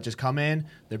 Yep. People that just come in,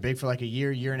 they're big for like a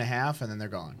year and a half, and then they're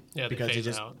gone. Yeah, they because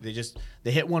phase out.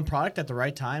 they hit one product at the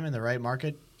right time in the right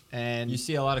market, and You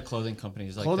see a lot of clothing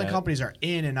companies like clothing that companies are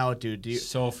in and out, dude.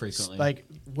 so frequently. Like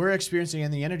we're experiencing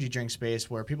in the energy drink space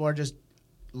where people are just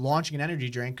launching an energy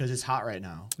drink because it's hot right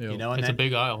now. Yep. And it's then, a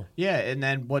big aisle. yeah, and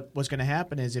then what's going to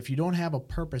happen is if you don't have a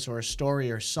purpose or a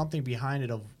story or something behind it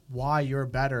of why you're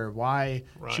better, why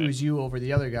Right. choose you over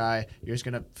the other guy, you're just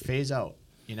going to phase out.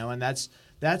 And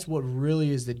that's what really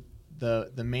is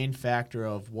the main factor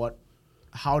of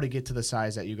how to get to the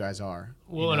size that you guys are.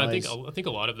 Well, and I think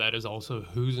a lot of that is also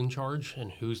who's in charge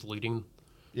and who's leading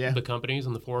yeah, the companies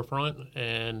in the forefront.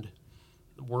 And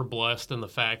we're blessed in the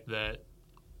fact that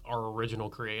our original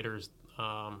creators,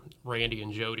 Randy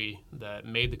and Jody, that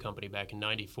made the company back in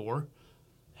 '94,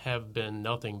 have been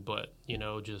nothing but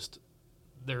just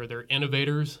they're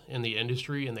innovators in the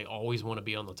industry, and they always want to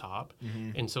be on the top.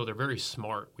 And so they're very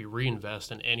smart. We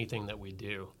reinvest in anything that we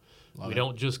do. We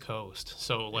don't just coast.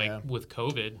 So with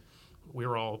COVID, we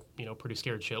were all pretty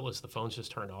scared shitless. The phones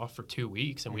just turned off for 2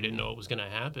 weeks, and we didn't know what was going to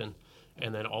happen.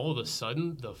 And then all of a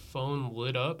sudden, the phone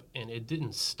lit up, and it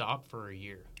didn't stop for a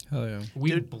year. Hell yeah.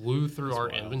 We blew through our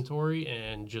inventory,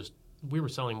 and we were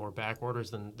selling more back orders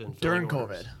than during filling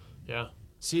orders. COVID. Yeah.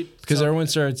 See, Because so everyone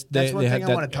starts. that's one they thing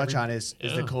have I want that. to touch on is the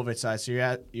Yeah. COVID side. So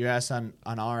you asked on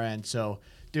our end. So,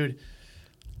 dude,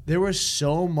 there was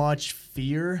so much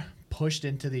fear pushed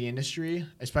into the industry,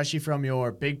 especially from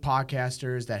your big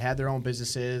podcasters that had their own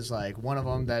businesses. Like one of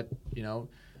them that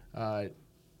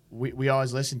we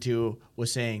always listened to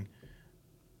was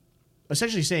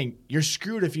essentially saying you're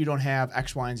screwed if you don't have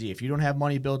X, Y, and Z. If you don't have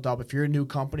money built up, if you're a new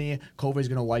company, COVID is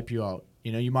going to wipe you out.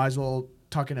 You might as well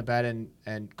tuck in a bed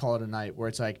and call it a night. Where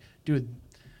it's like, dude,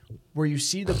 where you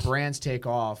see the brands take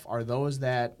off are those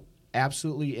that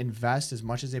absolutely invest as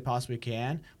much as they possibly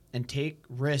can and take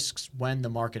risks when the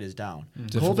market is down.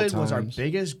 Difficult COVID was our times.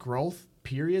 biggest growth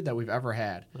period that we've ever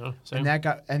had. Yeah, same.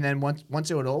 And then once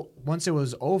it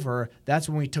was over, that's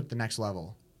when we took the next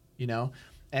level.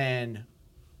 And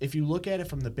if you look at it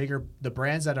from the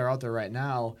brands that are out there right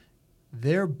now,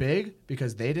 they're big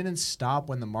because they didn't stop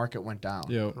when the market went down.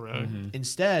 Yep. Right.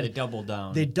 Instead, they doubled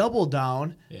down. they doubled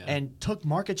down Yeah. and took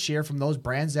market share from those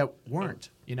brands that weren't.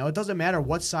 You know, it doesn't matter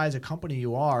what size of company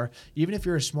you are. Even if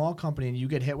you're a small company and you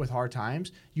get hit with hard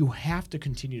times, you have to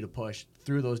continue to push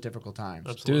through those difficult times.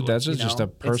 Absolutely. Dude, that's You just know, a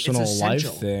personal it's life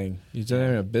essential. thing. You do it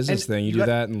in a business And thing. You you do got-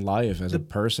 that in life as a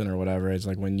person or whatever. It's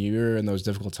like when you're in those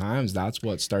difficult times, that's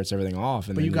what starts everything off.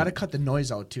 And But then you got to cut the noise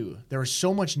out too. There is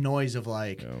so much noise of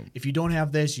like, if you don't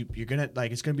have this, you're gonna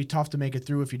like it's gonna be tough to make it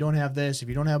through. If you don't have this, if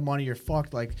you don't have money, you're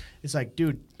fucked. Like it's like,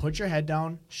 dude, put your head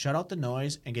down, shut out the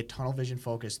noise, and get tunnel vision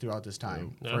focused throughout this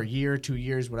time Yeah. for a year, 2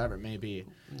 years, whatever it may be.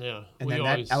 Yeah. And we then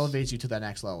always, that elevates you to that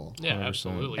next level. Yeah, 100%.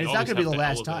 absolutely. And it's You not going to be the always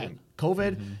last have to elevate. time.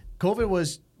 COVID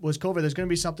was COVID. There's going to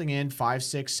be something in 5,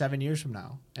 6, 7 years from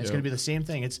now. And it's going to be the same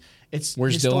thing. It's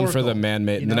we're still in for the historical,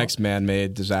 man-made, you the know? next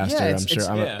man-made disaster. Yeah, I'm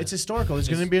sure. it's historical. There's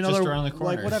going to It's be just another around the like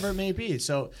corner. whatever it may be.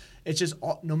 So it's just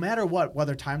no matter what,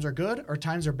 whether times are good or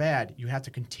times are bad, you have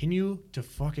to continue to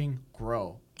fucking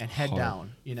grow and head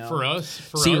down. You know, For us,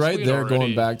 See, right we'd there, going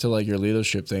already- back to like your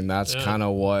leadership thing, that's Yeah. kind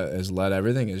of what has led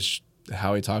everything is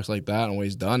how he talks like that and what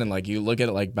he's done. And like you look at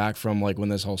it like back from like when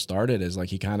this whole started is like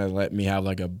he kind of let me have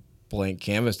like a blank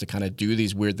canvas to kind of do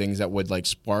these weird things that would like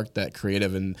spark that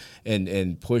creative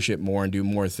and push it more and do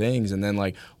more things. And then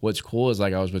like what's cool is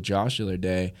like I was with Josh the other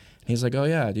day and he's like, oh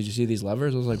yeah, did you see these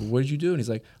levers? I was like, what did you do? And he's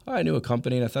like, oh, I knew a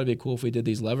company and I thought it'd be cool if we did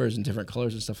these levers in different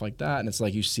colors and stuff like that. And it's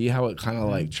like you see how it kind of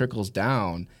like trickles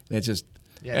down and it's just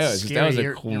yeah, it's it's just- scary. that was a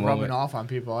You're cool rubbing moment. off on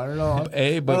people. I don't know.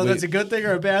 Hey, but Whether we- that's a good thing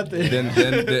or a bad thing.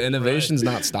 then the innovation's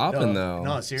not stopping though.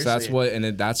 No, So that's seriously. what,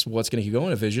 and that's what's gonna keep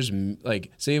going. If it's just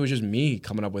like, say it was just me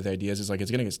coming up with ideas, it's like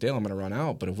it's gonna get stale. I'm gonna run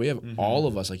out. But if we have all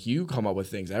of us, like you come up with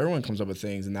things, everyone comes up with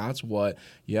things, and that's what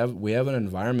you have. We have an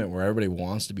environment where everybody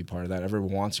wants to be part of that.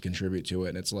 Everyone wants to contribute to it,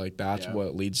 and it's like that's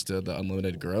what leads to the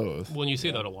unlimited growth. Well, you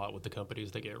see that a lot with the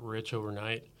companies that get rich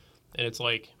overnight. And it's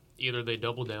like either they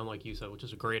double down, like you said, which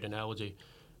is a great analogy,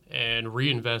 and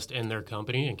reinvest in their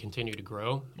company and continue to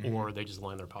grow, or they just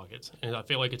line their pockets. And I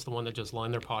feel like it's the one that just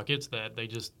line their pockets that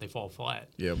they fall flat.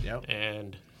 Yep. Yep.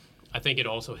 And I think it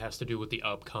also has to do with the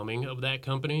upcoming of that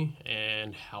company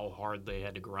and how hard they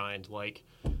had to grind. Like,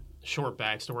 short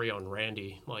backstory on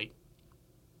Randy, like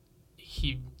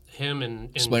him and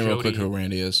Explain Jody, real quick who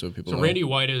Randy is, so people. so know. Randy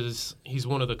White he's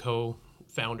one of the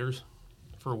co-founders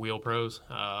for Wheel Pros,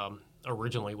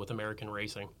 originally with American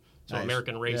Racing. So Nice.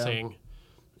 American Yeah. Racing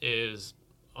is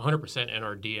 100% in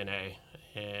our DNA,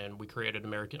 and we created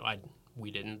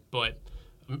we didn't, but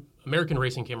American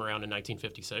Racing came around in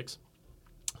 1956,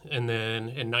 and then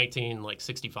in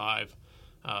 1965,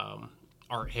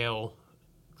 Art Hale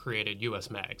created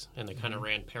U.S. Mags, and they kind of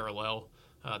ran parallel.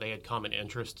 They had common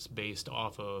interests based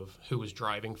off of who was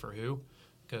driving for who,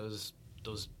 because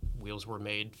those wheels were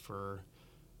made for,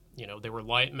 they were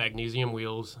light magnesium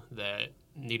wheels that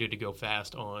needed to go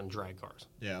fast on drag cars.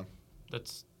 Yeah.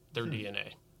 That's their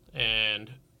DNA.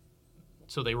 And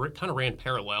so they kind of ran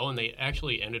parallel, and they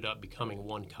actually ended up becoming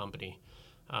one company.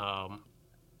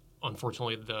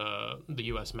 Unfortunately, the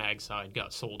U.S. Mag side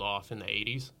got sold off in the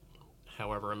 80s.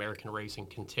 However, American Racing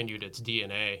continued its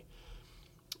DNA.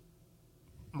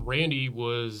 Randy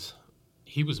was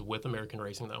with American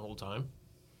Racing that whole time,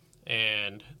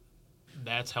 and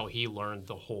that's how he learned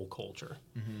the whole culture.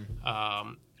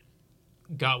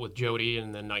 Got with Jody,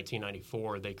 and then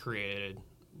 1994 they created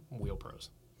Wheel Pros.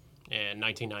 And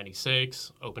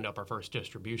 1996 opened up our first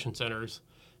distribution centers,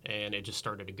 and it just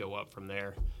started to go up from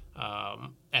there.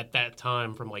 At that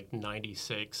time, from like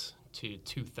 96 to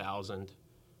 2000,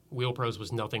 Wheel Pros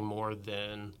was nothing more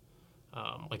than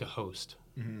like a host.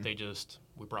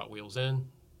 We brought wheels in,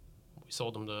 we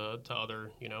sold them to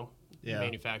other,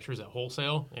 manufacturers at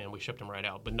wholesale, and we shipped them right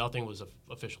out. But nothing was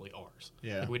officially ours.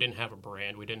 Yeah. Like, we didn't have a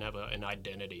brand. We didn't have an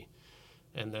identity.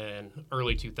 And then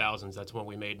early 2000s, that's when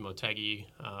we made Motegi,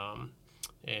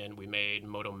 and we made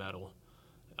Moto Metal.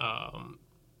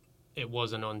 It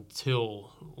wasn't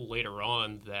until later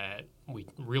on that we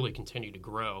really continued to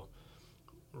grow.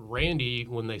 Randy,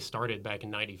 when they started back in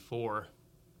 94,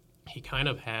 he kind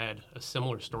of had a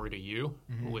similar story to you,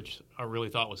 which I really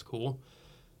thought was cool.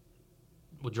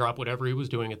 Would drop whatever he was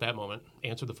doing at that moment,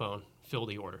 answer the phone, fill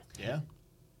the order, Yeah.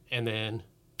 and then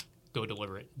go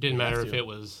deliver it. Didn't You have matter if to. it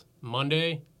was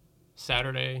Monday,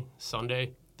 Saturday,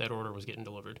 Sunday, that order was getting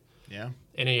delivered. Yeah.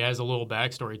 And he has a little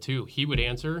backstory too. He would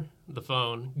answer the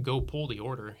phone, go pull the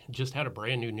order, just had a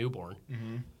brand new newborn.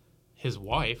 His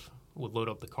wife would load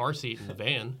up the car seat in the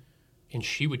van, and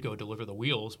she would go deliver the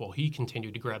wheels while he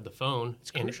continued to grab the phone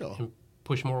crucial. and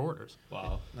push more orders.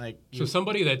 Wow. Like So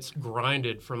somebody that's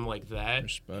grinded from like that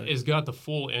Respect. has got the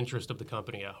full interest of the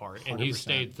company at heart, and he's 100%.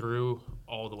 stayed through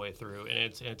all the way through, and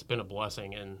it's been a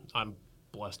blessing, and I'm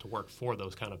blessed to work for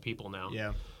those kind of people now.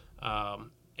 yeah.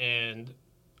 And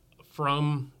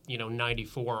from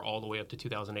 94 all the way up to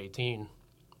 2018,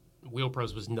 Wheel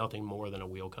Pros was nothing more than a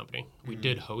wheel company. We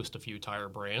did host a few tire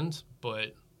brands,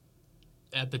 but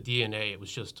at the DNA, it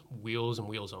was just wheels and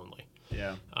wheels only.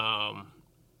 Yeah.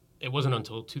 It wasn't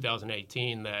until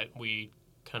 2018 that we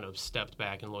kind of stepped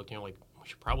back and looked, like, we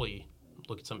should probably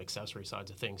look at some accessory sides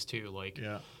of things too. Like,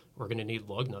 we're going to need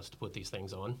lug nuts to put these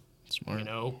things on.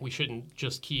 Smart. We shouldn't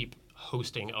just keep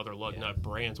hosting other lug nut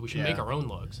brands. We should make our own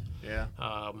lugs. Yeah.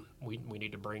 We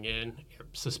need to bring in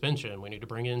suspension. We need to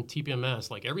bring in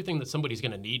TPMS. Like, everything that somebody's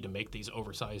going to need to make these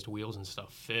oversized wheels and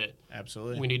stuff fit.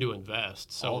 Absolutely. We need to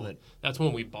invest. So All of it. that's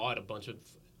when we bought a bunch of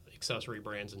accessory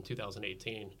brands in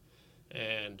 2018.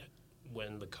 And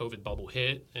when the COVID bubble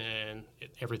hit and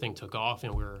everything took off,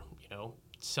 and we were,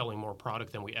 selling more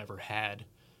product than we ever had,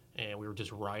 and we were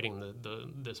just riding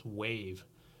this wave,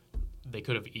 they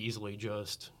could have easily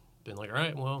just been like, all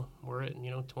right, well, we're at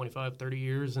 25, 30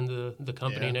 years into the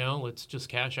company now. Let's just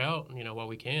cash out while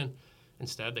we can.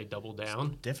 Instead, they doubled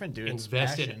down. Different, dude.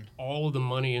 Invested all of the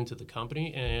money into the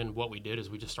company, and what we did is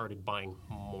we just started buying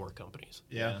more companies.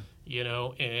 Yeah.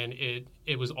 And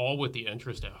it was all with the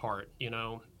interest at heart.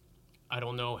 I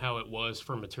don't know how it was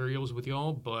for materials with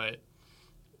y'all, but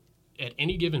at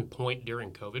any given point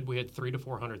during COVID, we had 300,000 to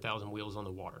 400,000 wheels on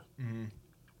the water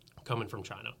coming from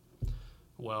China.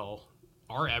 Well,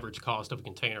 our average cost of a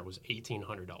container was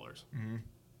 $1,800.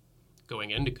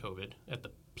 Going into COVID, at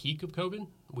the peak of COVID,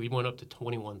 we went up to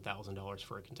 $21,000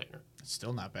 for a container. It's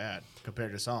still not bad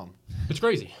compared to some. It's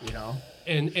crazy.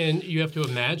 And you have to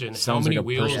imagine how many like a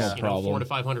wheels, personal problem. 400 to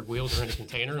 500 wheels are in a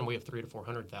container, and we have 300,000 to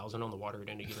 400,000 on the water at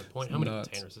any given point. How many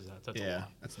containers is that? That's a lot.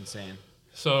 That's insane.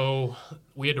 So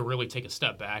we had to really take a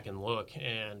step back and look.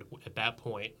 And at that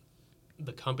point,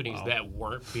 the companies that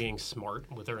weren't being smart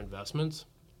with their investments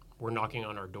were knocking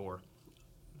on our door.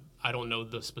 I don't know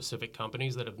the specific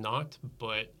companies that have knocked,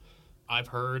 but I've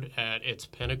heard at its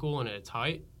pinnacle and at its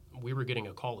height, we were getting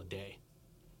a call a day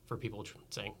for people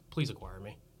saying, please acquire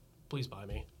me. Please buy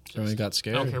me. So we got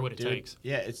scared. I don't care what it takes.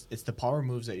 Yeah, it's the power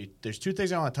moves that there's two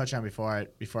things I want to touch on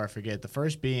before I forget. The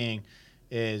first being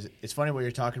is it's funny what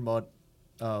you're talking about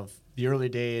of the early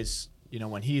days,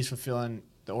 when he's fulfilling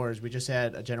the orders. We just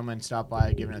had a gentleman stop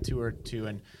by giving a tour to,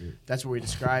 and that's what we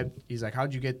described. He's like,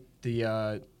 how'd you get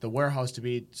the warehouse to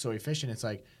be so efficient? It's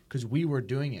like, because we were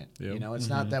doing it. Yep. It's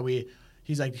not that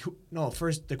he's like, no,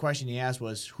 first the question he asked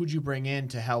was, who'd you bring in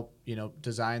to help,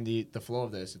 design the flow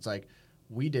of this? It's like,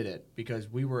 we did it because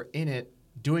we were in it,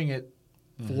 doing it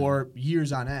for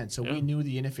years on end. So we knew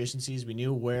the inefficiencies. We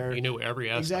knew where. We knew every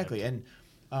aspect. Exactly. And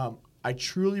I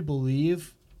truly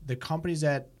believe the companies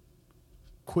that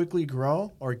quickly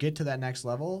grow or get to that next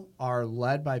level are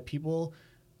led by people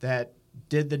that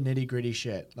did the nitty gritty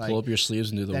shit. Like, pull up your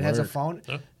sleeves and do the work.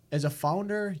 As a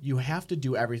founder, you have to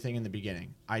do everything in the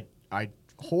beginning. I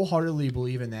wholeheartedly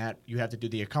believe in that. You have to do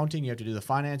the accounting. You have to do the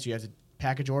finance. You have to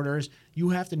package orders. You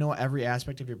have to know every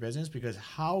aspect of your business, because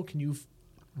how can you,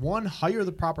 one, hire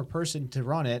the proper person to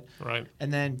run it, right,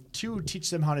 and then two, teach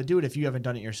them how to do it if you haven't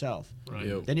done it yourself. Right.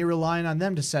 Yep. Then you're relying on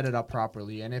them to set it up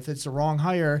properly. And if it's the wrong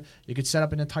hire, you could set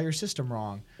up an entire system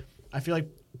wrong. I feel like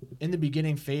in the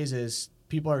beginning phases,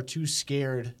 people are too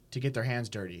scared to get their hands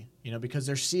dirty, because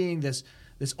they're seeing this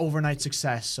overnight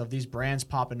success of these brands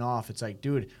popping off. It's like,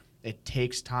 dude, it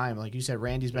takes time. Like you said,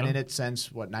 Randy's been in it since,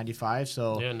 95?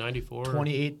 So 94.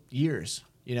 28 years,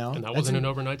 And that wasn't an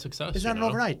overnight success. It's not an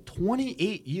overnight.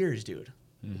 28 years, dude.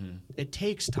 Mm-hmm. It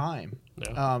takes time.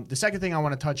 Yeah. The second thing I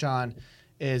want to touch on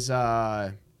is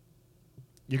your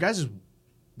guys'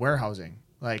 warehousing.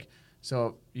 Like,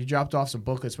 so you dropped off some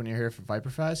booklets when you're here for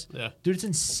Vyper Fest. Yeah. Dude, it's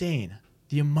insane.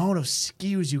 The amount of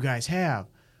SKUs you guys have.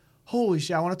 Holy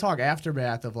shit. I want to talk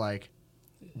aftermath of, like,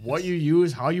 what you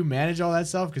use, how you manage all that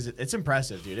stuff, because it's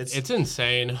impressive, dude. It's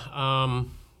insane.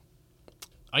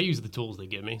 I use the tools they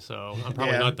give me, so I'm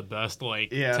probably not the best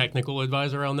technical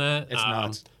advisor on that. It's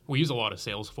nuts. We use a lot of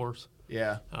Salesforce.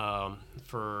 Yeah.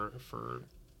 For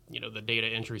the data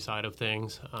entry side of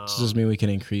things. Does this mean we can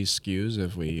increase SKUs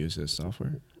if we use this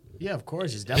software? Yeah, of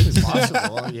course. It's definitely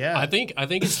possible. Yeah. I think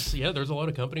it's there's a lot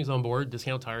of companies on board.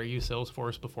 Discount Tire used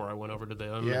Salesforce before I went over to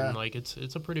them. Yeah. And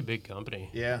it's a pretty big company.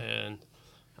 Yeah. And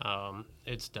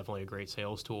it's definitely a great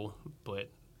sales tool, but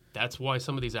that's why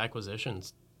some of these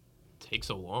acquisitions take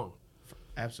so long.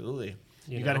 Absolutely.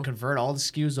 You got to convert all the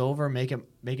SKUs over, make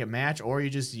it match, or you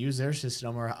just use their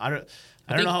system. Or I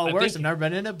don't know how it works. I've never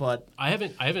been in it, but I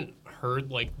haven't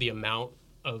heard like the amount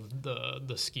of the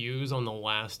SKUs on the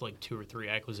last like 2 or 3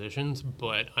 acquisitions,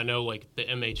 but I know like the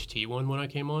MHT one when I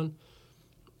came on,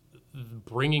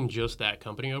 bringing just that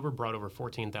company over brought over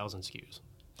 14,000 SKUs.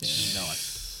 Damn,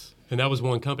 nuts. And that was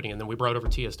one company. And then we brought over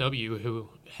TSW, who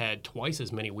had twice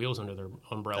as many wheels under their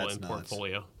umbrella That's and nuts.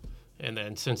 portfolio. And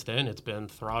then since then, it's been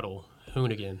Throttle,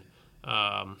 Hoonigan.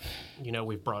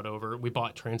 We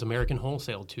bought Trans-American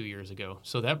Wholesale 2 years ago.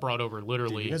 So that brought over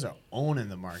literally Dude, you guys are owning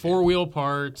the market. four-wheel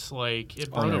parts. Like,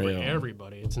 it brought over Unreal.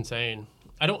 everybody. It's insane.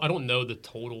 I don't know the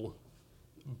total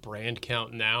brand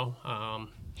count now.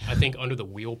 I think under the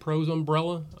Wheel Pros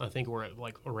umbrella, I think we're at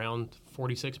like around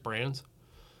 46 brands.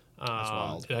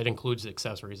 wild. That includes the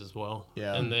accessories as well.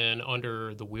 Yeah. And then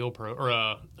under the Wheel Pro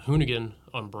or Hoonigan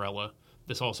umbrella,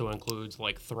 this also includes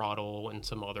like Throttle and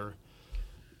some other.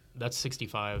 That's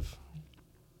 65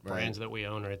 Right. brands that we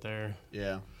own right there.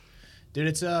 Yeah, dude,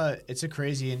 it's a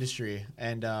crazy industry,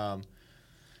 and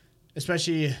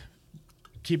especially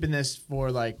keeping this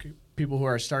for like people who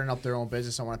are starting up their own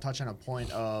business. I want to touch on a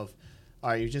point of, all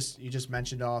right, you just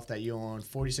mentioned off that you own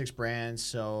 46 brands,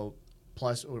 so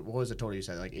plus what was the total you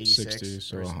said, like 86? 60,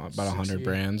 so Or about 60? 100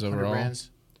 brands 100 overall. brands?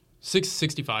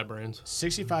 65 brands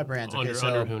 65 brands. Okay, under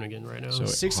so Hoonigan right now. So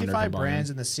 65 100 brands combined.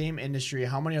 in the same industry.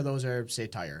 How many of those are, say,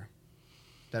 tire?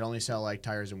 That only sell like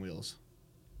tires and wheels?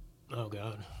 Oh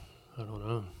God, I don't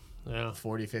know. Yeah,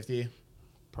 40, 50?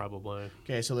 probably.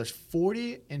 Okay, so there's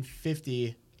 40 and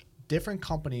 50 different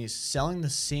companies selling the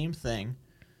same thing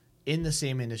in the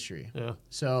same industry. Yeah.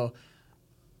 So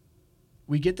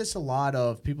we get this a lot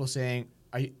of people saying,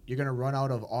 you're going to run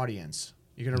out of audience.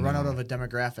 You're going to run out of a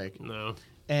demographic. No.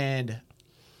 And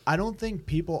I don't think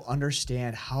people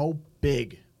understand how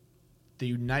big the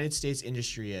United States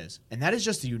industry is. And that is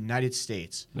just the United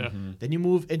States. Yeah. Then you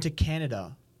move into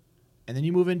Canada. And then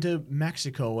you move into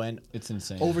Mexico and It's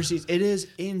insane. overseas. It is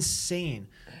insane.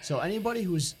 So anybody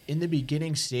who's in the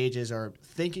beginning stages or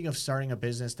thinking of starting a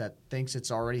business that thinks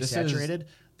it's already This saturated,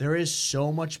 there is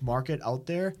so much market out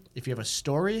there if you have a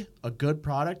story, a good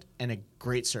product, and a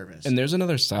great service. And there's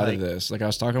another side Like- of this. Like I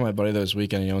was talking to my buddy this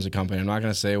weekend. He owns a company. I'm not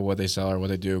going to say what they sell or what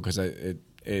they do because it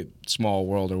small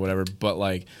world or whatever. But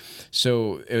like,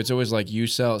 so it's always like you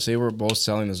sell. Say we're both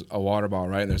selling this a water bottle,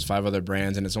 right? And there's 5 other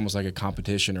brands, and it's almost like a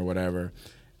competition or whatever.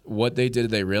 What they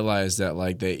did, they realized that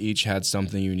like they each had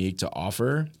something unique to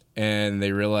offer. And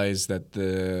they realized that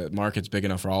the market's big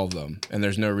enough for all of them, and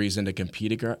there's no reason to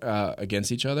compete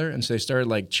against each other. And so they started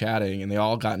like chatting, and they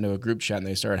all got into a group chat, and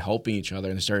they started helping each other,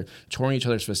 and they started touring each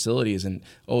other's facilities. And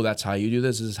oh, that's how you do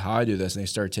this. This is how I do this. And they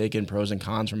started taking pros and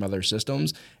cons from other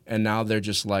systems, and now they're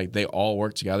just like they all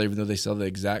work together, even though they sell the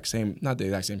exact same, not the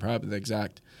exact same product,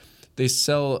 but they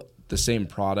sell the same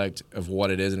product of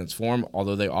what it is in its form,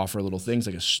 although they offer little things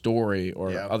like a story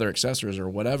or Yeah. other accessories or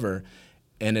whatever.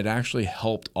 And it actually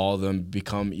helped all of them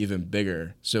become even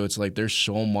bigger. So it's like there's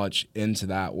so much into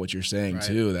that, what you're saying, Right.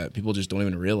 too, that people just don't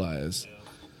even realize.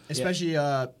 Especially,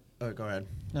 go ahead.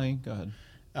 No, you go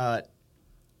ahead.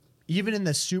 Even in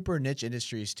the super niche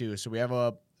industries too. So we have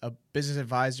a business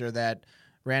advisor that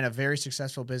ran a very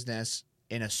successful business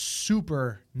in a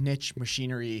super niche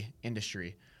machinery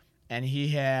industry. And he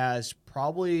has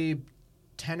probably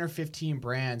 10 or 15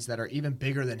 brands that are even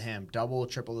bigger than him, double,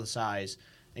 triple the size.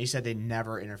 And he said they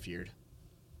never interfered.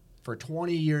 For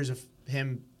 20 years of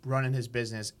him running his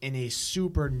business in a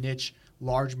super niche,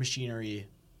 large machinery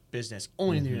business,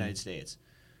 only in the United States.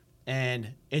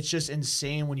 And it's just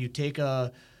insane when you take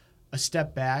a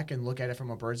step back and look at it from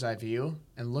a bird's eye view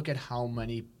and look at how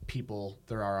many people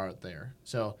there are out there.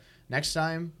 So next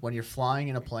time when you're flying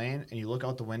in a plane and you look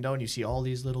out the window and you see all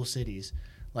these little cities,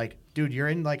 like, dude, you're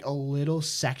in like a little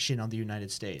section of the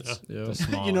United States. Yeah. The You know what I'm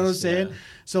smallest, saying? yeah.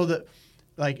 So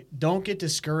like, don't get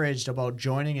discouraged about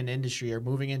joining an industry or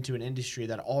moving into an industry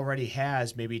that already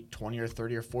has maybe 20 or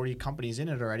 30 or 40 companies in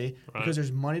it already, because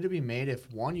there's money to be made if,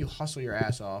 1, you hustle your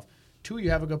ass off, 2, you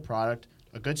have a good product,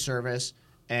 a good service,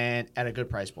 and at a good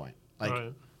price point. Like,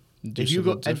 Right. Do If you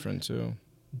something go- different, too.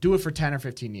 do it for 10 or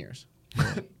 15 years.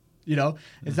 You know,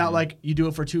 it's not like you do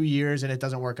it for 2 years and it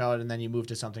doesn't work out and then you move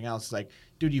to something else. It's like,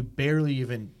 dude, you barely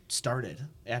even started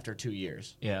after 2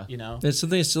 years. Yeah. You know? It's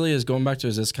something as silly as going back to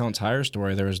his discount tire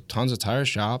story. There was tons of tire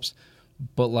shops,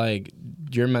 but like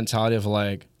your mentality of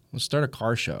like, let's start a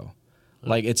car show.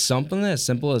 Like it's something as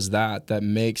simple as that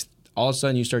makes all of a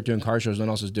sudden you start doing car shows, no one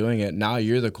else is doing it. Now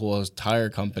you're the coolest tire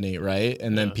company, right?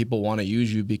 And then people want to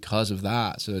use you because of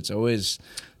that. So it's always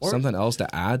something else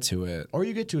to add to it. Or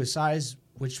you get to a size,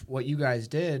 which what you guys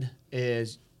did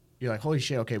is you're like, holy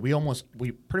shit, okay, we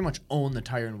pretty much own the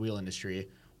tire and wheel industry.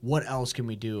 What else can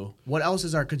we do? What else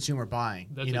is our consumer buying?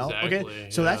 That's you know? exactly, Okay,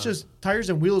 so that's yeah. just tires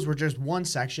and wheels were just one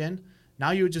section. Now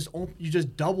you just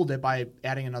doubled it by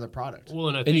adding another product. Well,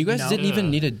 and I think, And you guys know? didn't even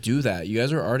Yeah. need to do that. You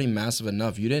guys were already massive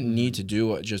enough. You didn't need to do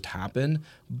what just happened.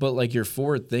 But like you're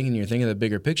forward thinking, you're thinking of the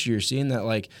bigger picture. You're seeing that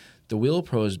like the Wheel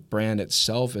Pros brand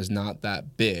itself is not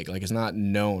that big. Like, it's not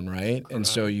known, right? And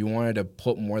so you wanted to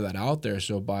put more of that out there.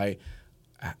 So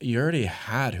you already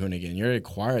had Hoonigan, you already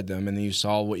acquired them, and then you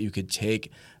saw what you could take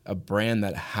a brand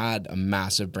that had a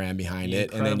massive brand behind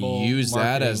it and then use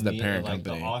that as the parent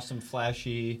company. The awesome,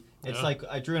 flashy. It's like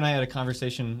Drew and I had a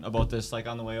conversation about this like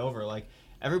on the way over. Like,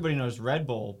 everybody knows Red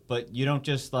Bull, but you don't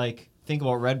just like think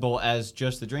about Red Bull as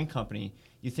just the drink company.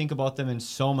 You think about them in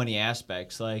so many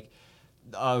aspects, like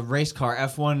race car,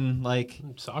 F1, like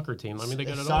soccer team. I mean, they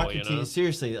got it soccer all. You team. know?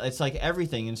 Seriously, it's like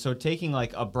everything. And so taking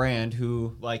like a brand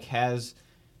who like has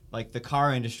like the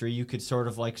car industry, you could sort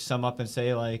of like sum up and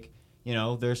say like, you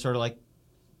know, they're sort of like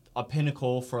a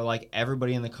pinnacle for like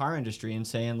everybody in the car industry, and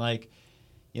saying like,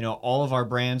 you know, all of our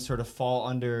brands sort of fall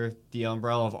under the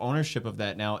umbrella of ownership of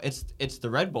that now. It's the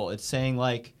Red Bull. It's saying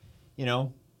like, you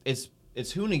know, it's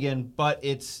Hoonigan, but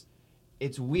it's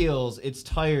wheels, it's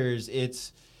tires,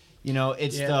 it's, you know,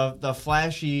 it's the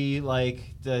flashy,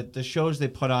 like the shows they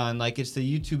put on, like it's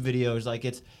the YouTube videos, like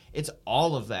it's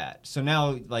all of that. So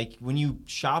now, like when you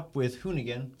shop with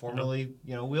Hoonigan, formerly,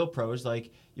 you know, Wheel Pros,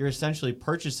 like you're essentially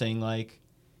purchasing like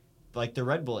the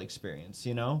Red Bull experience,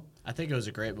 you know? I think it was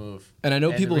a great move. And I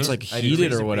know people it's like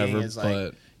heated or whatever,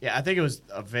 but yeah, I think it was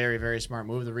a very, very smart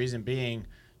move. The reason being,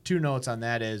 2 notes on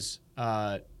that is,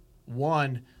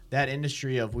 one, that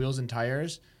industry of wheels and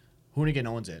tires, Hoonigan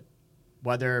owns it.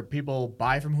 Whether people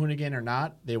buy from Hoonigan or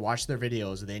not, they watch their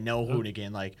videos. They know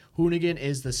Hoonigan. Like, Hoonigan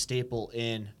is the staple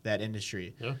in that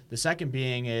industry. Yeah. The second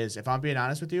being is, if I'm being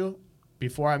honest with you,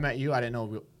 before I met you, I didn't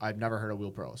know. I've never heard of Wheel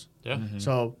Pros. Yeah. Mm-hmm.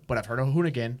 So, but I've heard of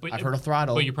Hoonigan. I've heard of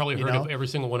Throttle. But you probably heard of every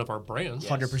single one of our brands.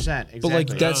 100%. Exactly. But like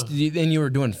then you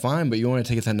were doing fine. But you want to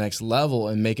take it to the next level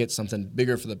and make it something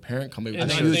bigger for the parent company.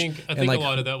 And I think like, a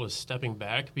lot of that was stepping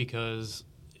back, because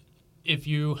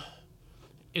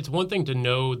it's one thing to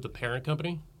know the parent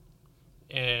company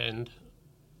and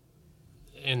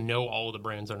know all of the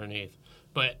brands underneath,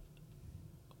 but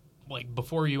like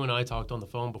before you and I talked on the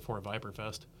phone before Vyper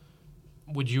Fest,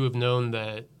 would you have known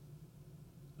that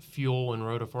Fuel and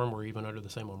Rotiform were even under the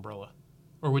same umbrella?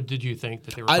 Or did you think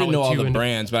that they were I didn't know all the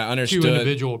brands, but I understood 2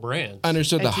 individual brands. I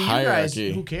understood the hierarchy.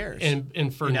 Guys, who cares?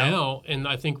 And for now, and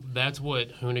I think that's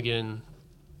what Hoonigan,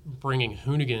 bringing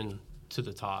Hoonigan to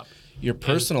the top. You're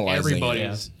personalizing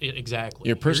everybody's exactly.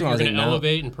 You're personalizing. You're going to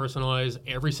elevate and personalize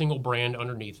every single brand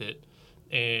underneath it,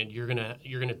 and you're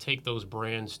gonna take those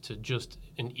brands to just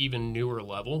an even newer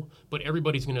level. But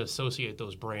everybody's gonna associate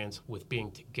those brands with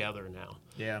being together now.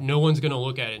 Yeah. No one's gonna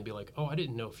look at it and be like, "Oh, I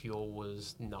didn't know Fuel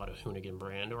was not a Hoonigan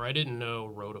brand," or "I didn't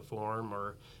know Rotiform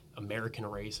or American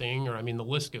Racing," or I mean, the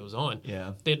list goes on.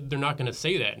 Yeah. They're not gonna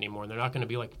say that anymore. They're not gonna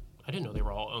be like, I didn't know they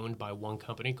were all owned by one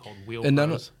company called Wheel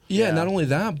Pros. Not only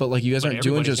that, but like you guys aren't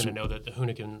doing just. Everybody's going to know that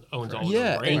the Hoonigan owns all of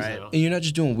the brands now. And you're not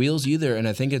just doing wheels either. And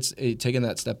I think it's taking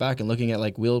that step back and looking at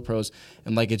like Wheel Pros,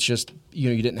 and like it's just, you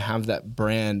know, you didn't have that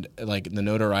brand, like the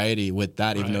notoriety with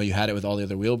that, even though you had it with all the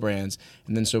other wheel brands.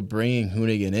 And then so bringing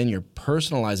Hoonigan in, you're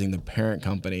personalizing the parent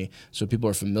company, so people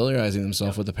are familiarizing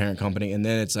themselves with the parent company, and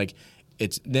then it's like.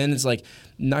 It's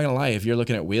not gonna lie, if you're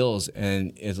looking at wheels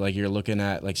and it's like you're looking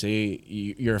at, like, say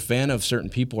you're a fan of certain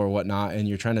people or whatnot and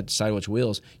you're trying to decide which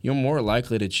wheels, you're more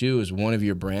likely to choose one of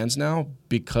your brands now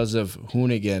because of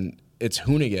Hoonigan. It's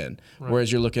Hoonigan. Right.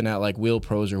 Whereas you're looking at like Wheel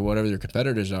Pros or whatever their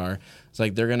competitors are, it's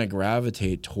like they're gonna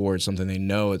gravitate towards something they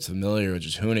know it's familiar, which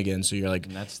is Hoonigan. So you're like,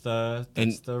 and that's the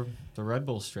Red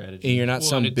Bull strategy. And you're not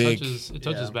It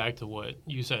touches back to what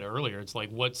you said earlier. It's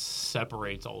like what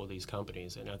separates all of these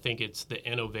companies, and I think it's the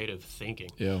innovative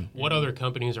thinking. Yeah. What other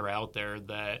companies are out there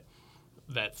that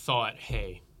thought,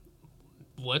 hey,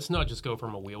 let's not just go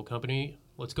from a wheel company,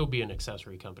 let's go be an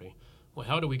accessory company. Well,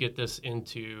 how do we get this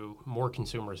into more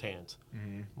consumers' hands?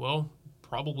 Mm-hmm. Well,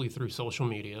 probably through social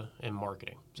media and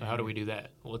marketing. So how do we do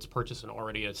that? Well, let's purchase an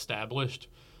already established,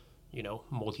 you know,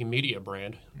 multimedia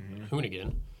brand,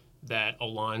 Hoonigan, that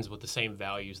aligns with the same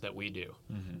values that we do.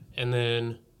 Mm-hmm. And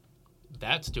then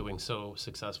that's doing so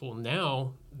successful.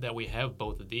 Now that we have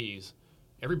both of these,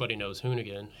 everybody knows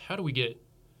Hoonigan. How do we get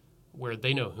where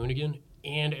they know Hoonigan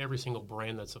and every single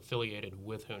brand that's affiliated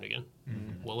with Hoonigan?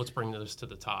 Mm-hmm. Well, let's bring this to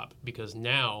the top, because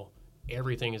now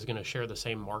everything is going to share the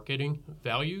same marketing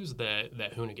values that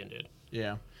Hoonigan did.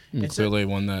 Yeah. It's clearly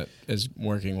one that is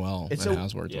working well and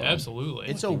has worked well. Yeah, absolutely.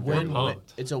 It's a win-win.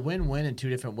 It's a win-win in 2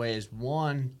 different ways.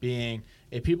 One being,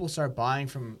 if people start buying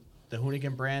from the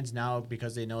Hoonigan brands now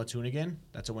because they know it's Hoonigan,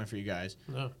 that's a win for you guys.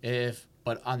 No.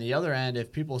 But on the other end,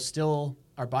 if people still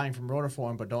are buying from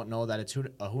Rotiform but don't know that it's a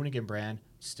Hoonigan brand,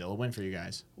 still a win for you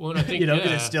guys. Well, and I think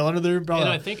because it's still under their umbrella.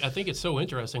 And I think it's so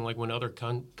interesting, like when other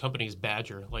companies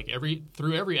badger, like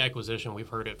through every acquisition, we've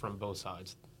heard it from both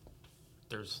sides.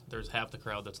 there's half the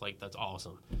crowd that's like, that's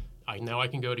awesome. Now I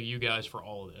can go to you guys for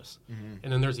all of this.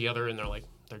 And then there's the other, and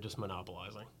they're just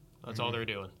monopolizing. That's all they're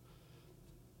doing.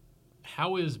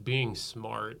 How is being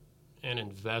smart and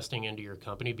investing into your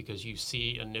company because you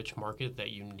see a niche market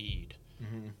that you need?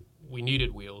 We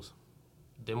needed wheels,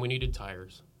 then we needed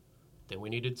tires, then we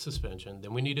needed suspension,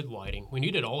 then we needed lighting. We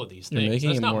needed all of these things.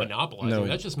 That's not monopolizing. No,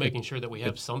 that's just making sure that we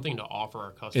have something to offer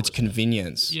our customers. It's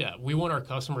convenience. Yeah, we want our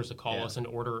customers to call us and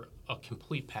order a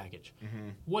complete package.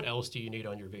 What else do you need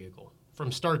on your vehicle?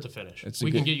 From start to finish.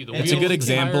 We can get you the wheels, it's a good the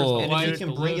example. tires, the And if lights, you can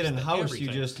the bring it lifts, in the house,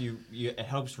 everything. it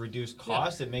helps reduce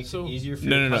cost. It makes it easier for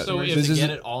No, your no. customers So to if- get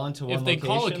it all into one if they location.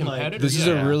 call a competitor, This is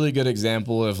a Yeah. really good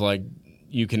example of like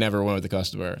you can never win with the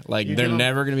customer. Like You they're do.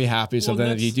 never going to be happy with Well, something.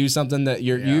 If you that's- do something that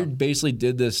Yeah. you basically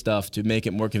did this stuff to make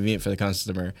it more convenient for the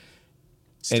customer,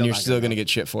 and you're not still gonna going to know. get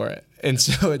shit for it. And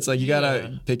so it's like you got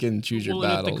to pick and choose your And if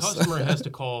battles. the customer has to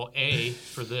call A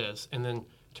for this and then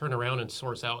turn around and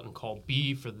source out and call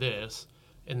B for this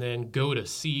and then go to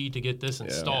C to get this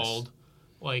installed,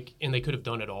 and they could have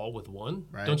done it all with one.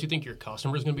 Right. Don't you think your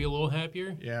customer's going to be a little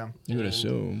happier? Yeah. You would And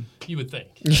assume. You would think.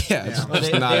 Yeah, it's Well,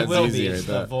 just they, not they as will easy be. right It's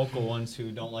the there. vocal ones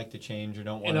who don't like to change or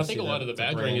don't want And to I think a lot of the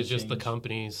badgering brand is just the change.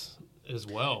 companies as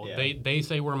well. Yeah. They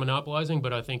say we're monopolizing,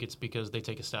 but I think it's because they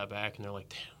take a step back and they're like,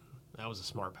 damn, that was a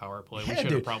smart power play. Yeah, We should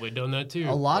have dude. probably done that too.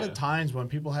 A lot Yeah. of times when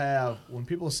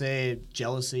people say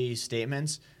jealousy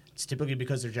statements, it's typically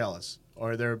because they're jealous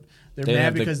or they're They mad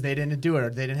have the- because they didn't do it or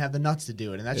they didn't have the nuts to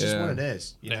do it, and that's just Yeah. what it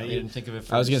is. You know, They you, didn't think of it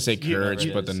first. I was gonna say You- courage,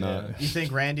 you- but the Yeah. not. you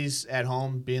think Randy's at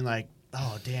home being like,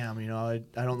 oh damn, I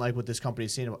don't like what this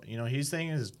company's saying. He's thinking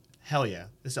is, hell yeah,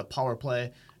 this is a power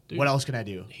play. Dude, What else can I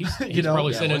do? He's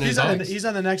probably sending he's his on, docs. he's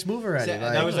on the next move already. So,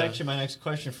 like- that was actually my next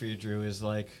question for you, Drew. Is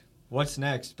like, what's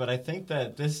next? But I think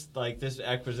that this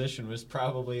acquisition was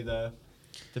probably the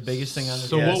biggest thing on the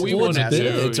So Yeah, what it's- we well, want to it's do,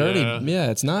 been- It's already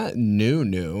it's not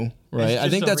new, right? It's I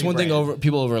think just a that's one thing rebrand.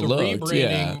 people overlooked.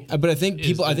 Yeah, rebranding but I think is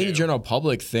people, the I think the new. general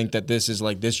public think that this is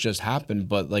like this just happened,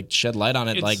 but like shed light on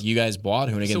it. It's- Like you guys bought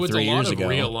Hoonigan So it's 3 a lot years of ago.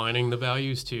 realigning the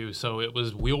values too. So it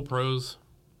was Wheel Pros,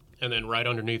 and then right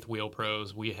underneath Wheel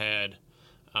Pros we had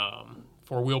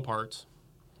 4 wheel parts.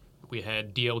 We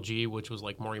had DLG, which was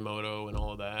like Morimoto and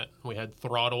all of that. We had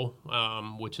Throttle,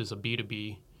 which is a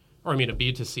B2B, or I mean a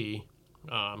B2C,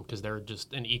 because they're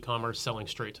just an e-commerce selling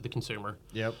straight to the consumer.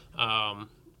 Yep.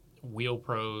 Wheel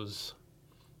Pros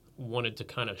wanted to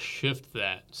kind of shift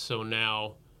that. So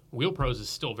now Wheel Pros is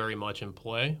still very much in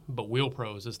play, but Wheel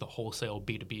Pros is the wholesale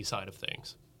B2B side of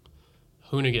things.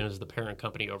 Hoonigan is the parent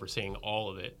company overseeing all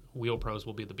of it. Wheel Pros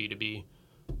will be the B2B.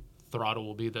 Throttle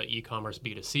will be the e-commerce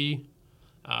B2C.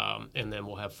 And then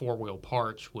we'll have 4 Wheel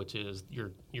Parts, which is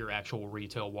your actual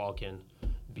retail walk-in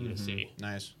B2C.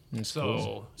 Nice. That's So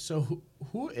cool. So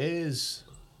who is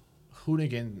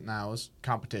Hoonigan now's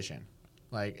competition,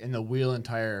 like in the wheel and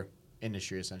tire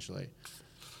industry, essentially?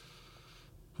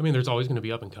 I mean, there's always going to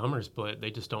be up-and-comers, but they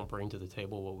just don't bring to the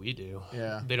table what we do.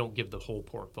 Yeah. They don't give the whole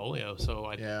portfolio,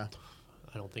 so Yeah,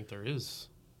 I don't think there is.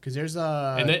 because there's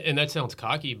And that sounds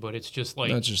cocky, but it's just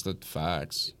like That's just the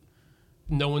facts.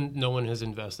 no one has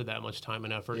invested that much time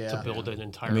and effort Yeah. to build an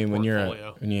entire I mean, when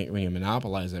portfolio. you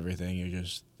monopolize everything, you're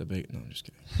just the big. No, I'm just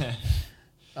kidding.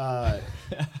 uh,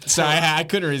 Sorry, I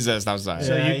couldn't resist. I'm sorry.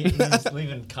 So Yeah, you- he's just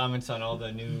leaving comments on all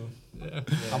the new.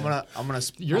 I'm gonna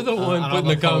You're the one I putting don't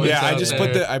the know. comments yeah, I out just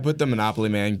there. put the Monopoly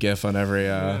Man gif on every.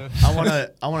 I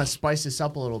wanna spice this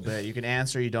up a little bit. You can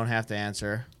answer, you don't have to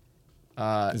answer.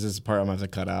 Is this the part I'm gonna have to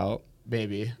cut out?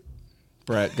 Maybe.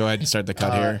 Brett, go ahead and start the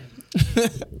cut here.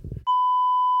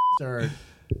 Or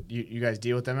you guys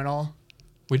deal with them at all?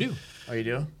 We do. Oh, you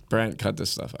do? Brent, cut this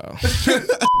stuff out.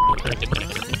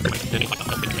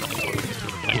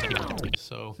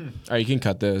 So, All right, you can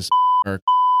cut this.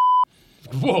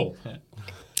 whoa.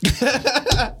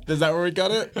 Is that where we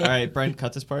cut it? All right, Brent,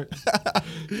 cut this part.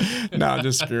 No, I'm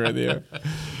just screwing with you.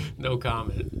 No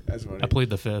comment. That's funny. I plead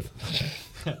the fifth.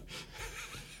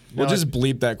 We'll just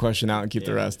bleep that question out and keep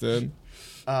the rest in.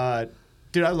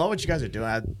 Dude, I love what you guys are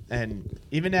doing, and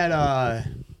even at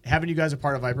having you guys a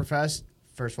part of Vyperfest.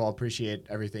 First of all, appreciate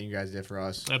everything you guys did for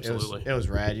us. Absolutely. it was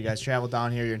rad. You guys traveled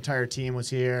down here. Your entire team was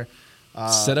here.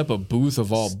 Set up a booth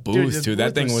of all dude, booths, the too. That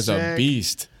booth thing was was a sick.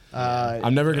 beast.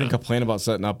 I'm never going to Yeah. complain about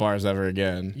setting up bars ever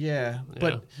again. Yeah, But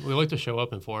but we like to show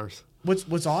up in force.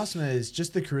 what's awesome is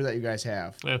just the crew that you guys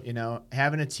have. Yeah. You know,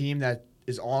 having a team that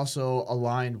is also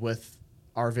aligned with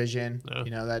our vision. Yeah.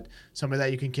 You know, that somebody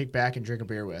that you can kick back and drink a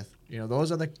beer with. You know,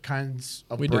 those are the kinds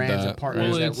of We did brands that. and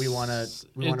partners that it's- we want to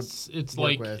it's work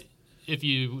like with. if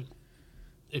you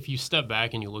step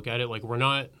back and you look at it, like we're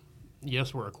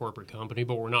a corporate company,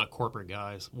 but we're not corporate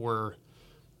guys. We're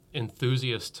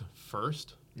enthusiast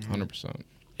first, 100%.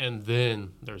 and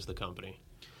then there's the company.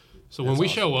 So when That's we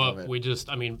awesome. show Love up,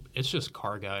 it. it's just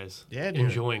car guys Yeah, dude.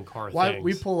 enjoying car Why things.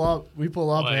 we pull up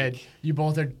Like- and you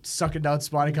both are sucking down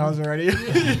spotty cows already. You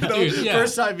know, Dude, yeah.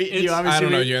 First time meeting you, It's- obviously. I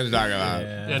don't know what you guys are talking about.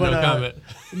 Yeah. no but, comment.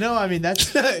 No, I mean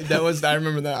that's I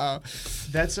remember that.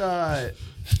 that's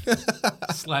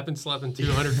slapping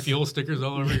 200 fuel stickers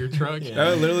all over your truck. Yeah. That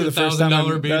was literally the first time.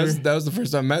 $1,000 beater. That was the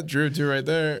first time I met Drew too, right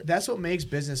there. that's what makes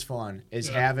business fun is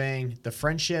Yeah. having the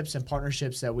friendships and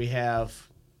partnerships that we have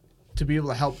to be able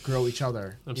to help grow each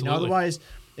other. You know, Absolutely. otherwise,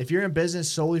 if you're in business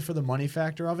solely for the money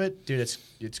factor of it, dude, it's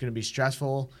going to be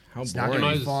stressful. How It's not going to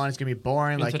boring. be fun. It's going to be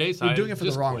boring. In Like today's you're time, doing it for the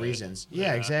just wrong quit. reasons. Yeah,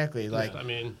 Yeah. exactly. Like I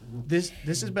mean, this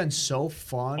has been so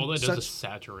fun. all that does Such- is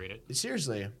saturate it.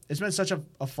 Seriously, it's been such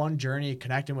a fun journey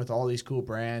connecting with all these cool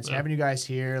brands, Yeah. having you guys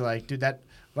here. Like, dude, that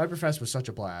Vyper Fest was such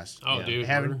a blast. Oh, Yeah.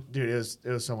 dude. Dude, it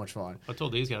was so much fun. I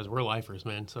told these guys we're lifers,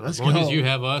 man. So Let's as long go. as you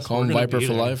have us, Call we're them gonna Viper be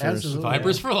for there. lifers. Absolutely.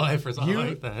 Vipers for lifers. I You-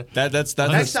 like that. That's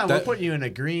Next time that- we're putting you in a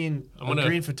green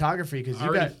photography because I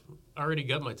you got. already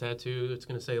got my tattoo. It's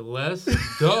gonna say "Let's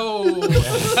go."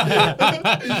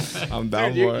 I'm down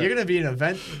Dude, you're, for you're it. gonna be an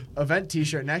event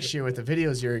T-shirt next year with the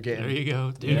videos you're getting. There you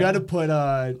go. You got to put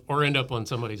or end up on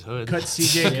somebody's hood. cut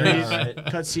CJ Yeah, Greaves right.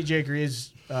 cut CJ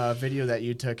Greaves video that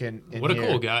you took in What a here.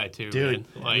 cool guy too, Dude.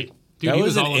 man. Like, dude, That he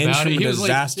was was an all inch about from it. He a was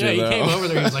disaster, like, yeah, he came though. over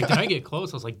there. He was like, "Did I get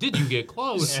close?" I was like, "Did you get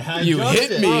close?" Yeah, I You just hit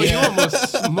did. me. Oh, you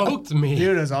almost smoked me.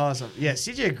 Dude, it was awesome. Yeah,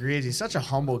 CJ Greaves, he's such a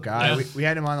humble guy. Yeah. We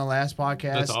had him on the last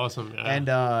podcast. That's awesome. Yeah.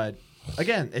 And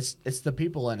again, it's the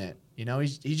people in it. You know,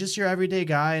 he's just your everyday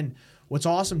guy. And what's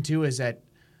awesome too is that,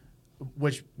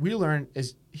 which we learned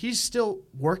is he's still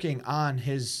working on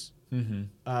his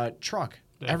truck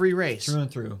Yeah. every race, Through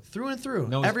and through. through and through,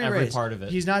 Knows every every race. part of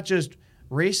it. He's not just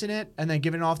racing it and then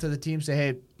giving it off to the team, say,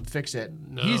 "Hey, fix it."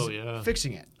 No, he's yeah.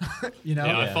 fixing it. You know,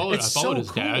 Yeah, I Yeah. followed It's I followed so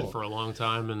his dad cool. for a long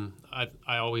time, and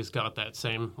I always got that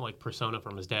same like persona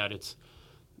from his dad. It's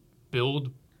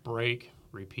build, break,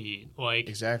 repeat. Like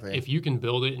Exactly. if you can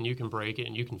build it and you can break it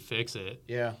and you can fix it,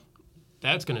 Yeah,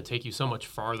 that's going to take you so much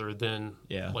farther than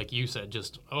Yeah. like you said,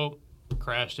 just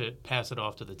crashed it, pass it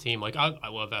off to the team. Like I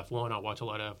love F1, I watch a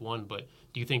lot of F1, but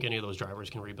do you think any of those drivers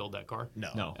can rebuild that car?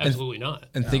 No. Absolutely not.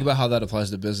 And think about how that applies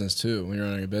to business too. When you're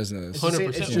running a business, It's the same- 100%.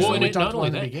 it's just Well, what and we it talked not only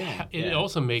about in the that, beginning. it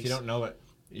also If makes you don't know it,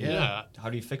 yeah. how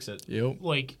do you fix it? yep.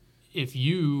 Like if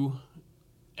you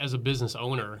as a business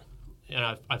owner,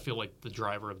 and I feel like the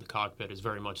driver of the cockpit is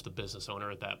very much the business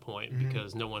owner at that point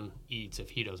because no one eats if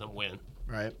he doesn't win.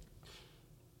 right.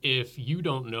 If you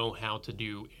don't know how to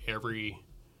do every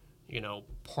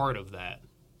part of that,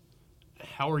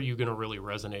 how are you going to really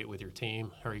resonate with your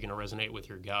team? How are you going to resonate with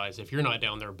your guys if you're not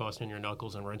down there busting your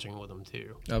knuckles and wrenching with them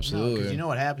too? Absolutely. Because you know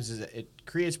what happens is it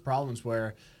creates problems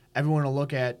where everyone will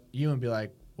look at you and be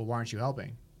like, "Well, why aren't you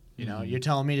helping? You know, you're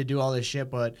telling me to do all this shit,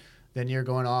 but then you're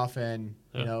going off and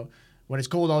you Yeah. know." When it's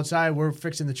cold outside, we're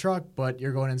fixing the truck, but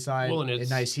you're going inside Well, and in it's-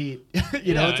 nice heat.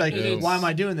 You know, Yeah, it's like, and it's- why am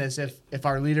I doing this if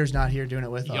our leader's not here doing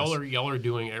it with us? Y'all are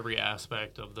doing every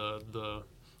aspect of the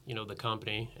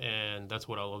company, and that's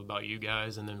what I love about you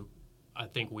guys. And then I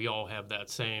think we all have that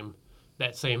same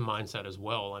mindset as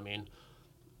well. I mean,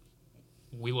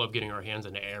 we love getting our hands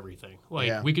into everything. Like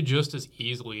Yeah. we could just as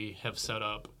easily have set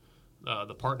up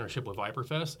the partnership with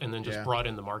Vyperfest and then just Yeah. brought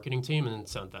in the marketing team and then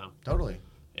sent them. Totally.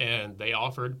 And they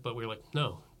offered, but we were like,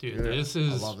 no, dude, Yeah, this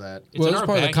is. I love that. It's Well, in that's our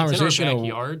part of the back, it's in conversation our of-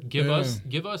 backyard.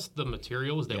 Give us the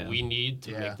materials that Yeah. we need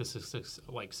to Yeah. make this a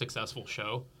successful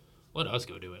show. Let us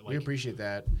go do it. We Like, appreciate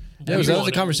that. Yeah, that was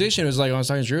the conversation. It was like, I was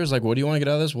talking to Drew, it was like, what do you want to get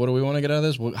out of this? What do we want to get out of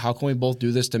this? How can we both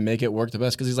do this to make it work the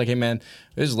best? Because he's like, hey, man,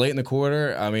 it's late in the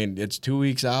quarter. I mean, it's 2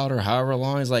 weeks out or however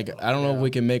long. He's like, I don't know if we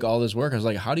can make all this work. I was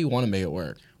like, how do you want to make it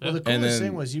work? Well, the And coolest then-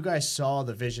 thing was you guys saw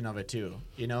the vision of it too.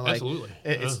 You know, like Absolutely.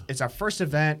 it's our first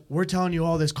event. We're telling you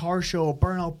all this car show,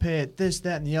 burnout pit, this,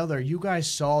 that, and the other. You guys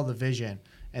saw the vision,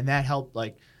 and that helped.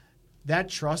 Like that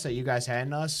trust that you guys had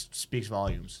in us speaks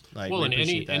volumes. Like, well, we and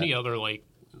appreciate that. any other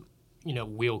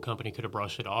wheel company could have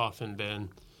brushed it off and been,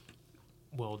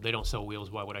 well, they don't sell wheels.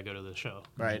 Why would I go to the show?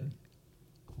 right?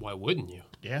 Why wouldn't you?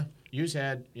 Yeah, you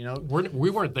had We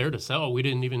weren't there to sell. We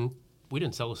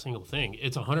didn't sell a single thing.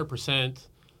 It's 100%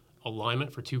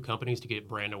 alignment for two companies to get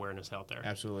brand awareness out there.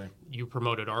 absolutely. You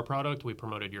promoted our product, we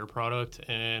promoted your product,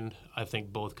 and I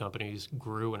think both companies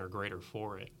grew and are greater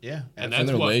for it. Yeah, And And the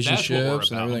that's what we're relationships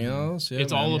and about. everything else. Yeah,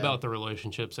 It's man. all Yeah. about the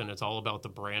relationships, and it's all about the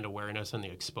brand awareness and the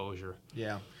exposure.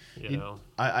 yeah. You know,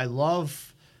 I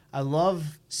love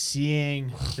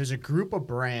seeing there's a group of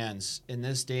brands in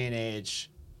this day and age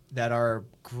that are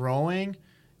growing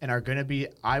and are going to be,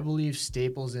 I believe,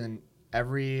 staples in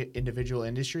every individual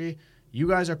industry You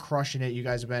guys are crushing it. You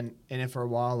guys have been in it for a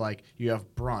while. Like, you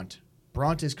have Brunt.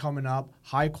 Brunt is coming up,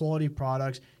 high quality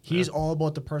products. He's all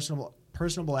about the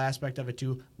personable aspect of it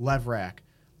too.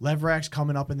 Levrack's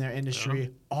coming up in their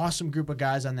industry. Awesome group of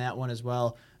guys on that one as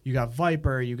well. You got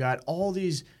Vyper. You got all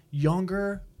these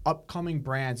younger, upcoming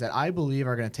brands that I believe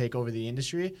are going to take over the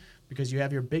industry because you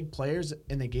have your big players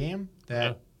in the game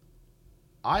that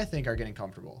I think are getting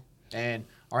comfortable and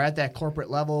are at that corporate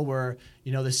level where,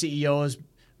 you know, the CEOs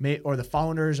or the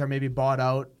founders are maybe bought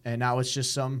out and now it's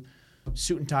just some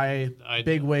suit and tie,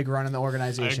 big wig running the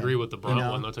organization. I agree with the Brunt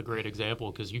one. That's a great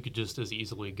example because you could just as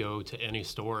easily go to any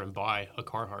store and buy a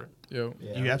Carhartt. Yep.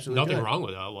 Yeah. You absolutely Nothing could. wrong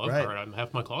with that. I love Carhartt.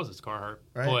 Half my closet's Carhartt.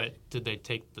 Right. But did they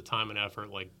take the time and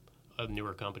effort like a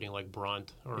newer company like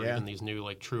Brunt or even these new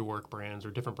like True Work brands or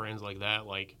different brands like that?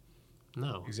 Like,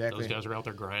 no. Exactly. Those guys are out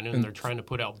there grinding and they're trying to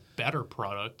put out better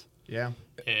product. Yeah.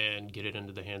 And get it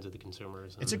into the hands of the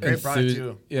consumers. It's a great product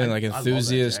too. Yeah, like I love that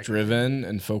enthusiast jacket. driven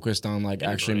and focused on like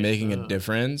actually making a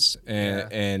difference. Yeah.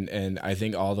 And I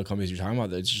think all the companies you're talking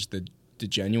about, it's just the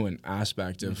genuine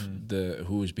aspect of the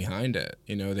who's behind it.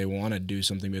 You know, they want to do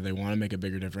something big. They want to make a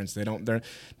bigger difference. None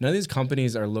of these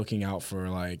companies are looking out for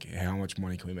like, hey, how much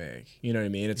money can we make? You know what I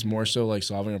mean? It's more so like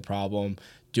solving a problem,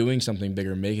 doing something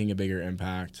bigger, making a bigger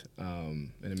impact,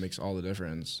 and it makes all the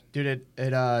difference. Dude,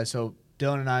 so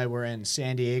Dylan and I were in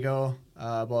San Diego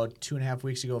about 2.5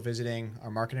 weeks ago visiting our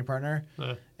marketing partner.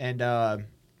 And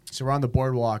so we're on the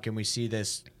boardwalk and we see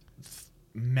this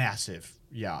massive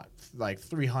yacht, like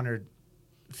 300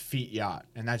 feet yacht.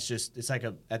 And that's just, it's like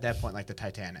at that point, like the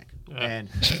Titanic. And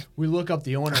we look up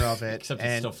the owner of it. Except and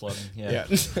it's still floating. Yeah.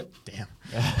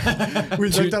 Damn. We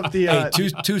looked up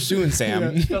the... Too soon, Sam.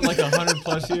 It's been like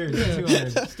 100+ years.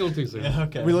 200. Still too soon. Yeah,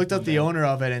 okay. We looked up the owner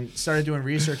of it and started doing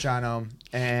research on him.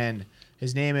 And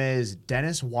his name is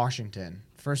Dennis Washington.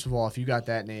 First of all, if you got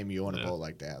that name, you own a boat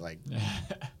like that. Like,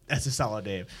 that's a solid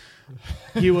name.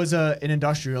 He was an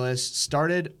industrialist.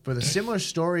 Started with a similar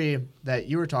story that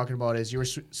you were talking about. Is you were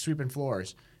sweeping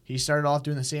floors. He started off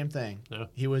doing the same thing. Yeah.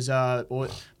 He was, but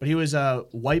he was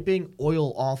wiping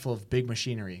oil off of big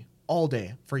machinery all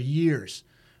day for years.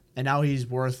 And now he's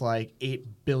worth like $8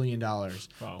 billion. Wow.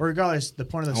 But regardless, the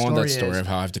point of the I story want is... that story of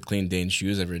how I have to clean Dane's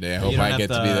shoes every day. I hope don't I have get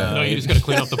to to- be the... No, you just got to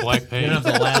clean up the black paint. You don't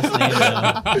have the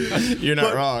last name. You're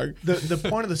not wrong. The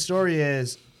point of the story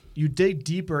is you dig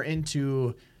deeper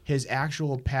into his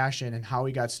actual passion and how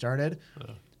he got started.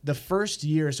 The first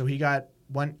year, so he got...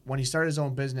 When he started his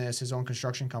own business, his own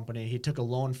construction company, he took a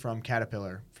loan from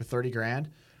Caterpillar for $30,000.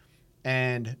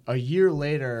 And a year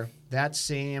later, that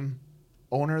same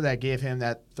owner that gave him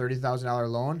that $30,000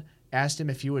 loan asked him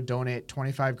if he would donate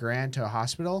 $25,000 to a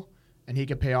hospital and he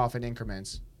could pay off in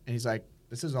increments. And he's like,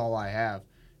 this is all I have.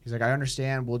 He's like, I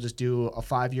understand. We'll just do a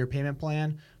 5-year payment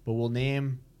plan, but we'll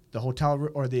name the hotel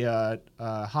or the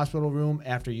hospital room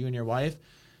after you and your wife.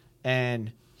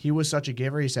 And he was such a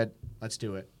giver. He said, let's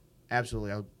do it.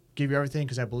 Absolutely. I'll give you everything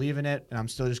because I believe in it, and I'm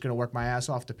still just going to work my ass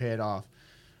off to pay it off.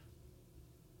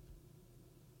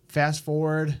 Fast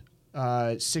forward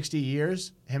 60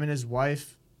 years, him and his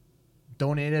wife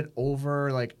donated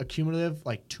over like a cumulative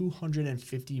like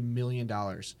 $250 million.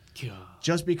 God.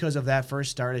 Just because of that first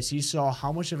start, as he saw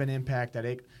how much of an impact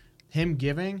that him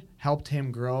giving helped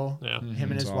him grow,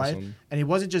 him and his That's wife. awesome. And he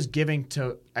wasn't just giving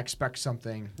to expect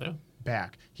something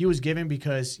back. He was giving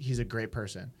because he's a great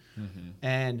person.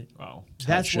 And Wow.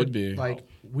 that's should what be. like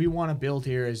we want to build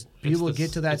here is people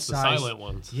get to that it's size. the silent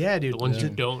ones. Yeah, dude. The ones you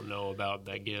don't know about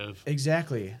that give.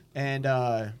 Exactly. And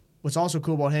what's also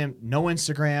cool about him, no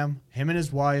Instagram, him and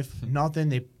his wife, nothing.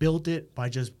 They built it by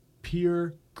just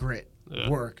pure grit,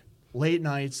 work, late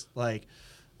nights, like,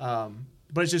 but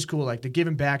it's just cool. Like the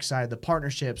giving back side, the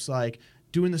partnerships, like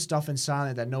doing the stuff in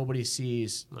silent that nobody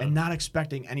sees and not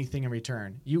expecting anything in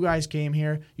return. You guys came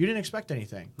here, you didn't expect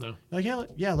anything. No. Like,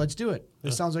 yeah, let's do it.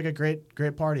 This sounds like a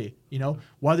great party. You know,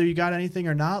 whether you got anything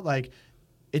or not, like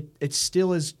it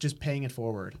still is just paying it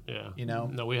forward. Yeah. You know?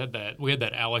 No, we had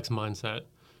that Alex mindset,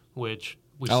 which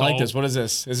we I saw. like this. What is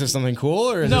this? Is this something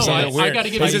cool or is No, this something I weird? gotta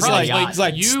give is you this props. like,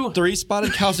 Like, it's you- 3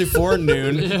 spotted cows before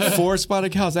noon, 4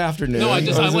 spotted cows afternoon? No, Or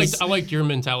is I this- liked your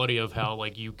mentality of how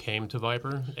like you came to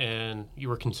Vyper and you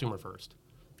were consumer first,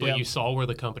 but Yeah. you saw where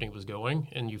the company was going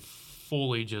and you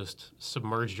fully just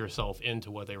submerged yourself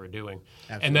into what they were doing.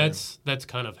 And that's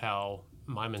kind of how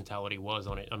my mentality was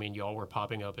on it. I mean, y'all were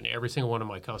popping up in every single one of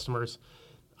my customers.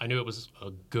 I knew it was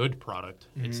a good product.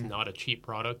 It's not a cheap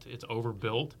product. It's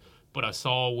overbuilt. But I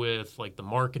saw with like the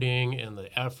marketing and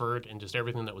the effort and just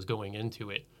everything that was going into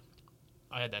it,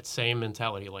 I had that same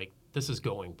mentality. Like this is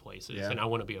going places, and I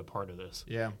want to be a part of this.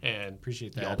 Yeah. And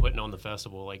Appreciate y'all that. putting on the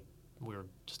festival, like we were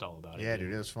just all about it. Yeah,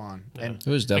 dude, it was fun. Yeah. And It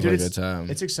was definitely dude, a good time.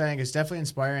 it's exciting. It's definitely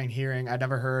inspiring hearing. I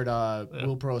never heard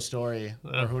Wheel Pro's story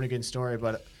or Hoonigan's story,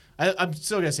 but I'm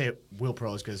still gonna say Wheel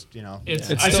Pro's because It's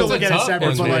I still look at it separate.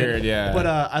 It's But weird, yeah. But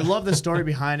I love the story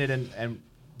behind it and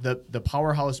the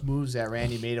powerhouse moves that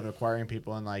Randy made of acquiring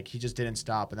people, and like he just didn't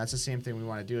stop. And that's the same thing we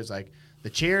want to do. Is like the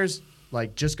chairs,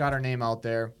 like just got our name out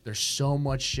there. There's so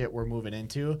much shit we're moving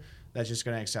into that's just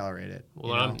gonna accelerate it.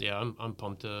 Well, I'm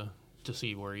pumped to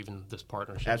see where even this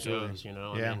partnership Absolutely. goes.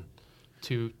 I Yeah.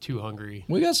 mean, too hungry.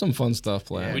 We got some fun stuff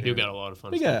planned. We do got a lot of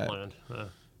fun We stuff got- planned.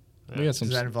 We got some.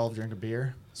 Does that involve drinking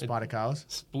beer, spotted cows?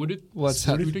 Spooted. Well, that's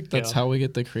how we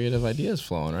get the creative ideas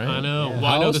flowing, right? I know. Yeah. Well,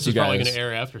 How I know else this do is you probably guys- going to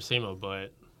air after SEMA,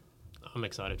 but I'm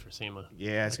excited for SEMA.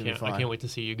 Yeah, it's gonna be fun. I can't wait to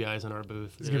see you guys in our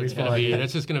booth. It's gonna be fun.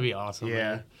 That's just gonna be awesome. Yeah,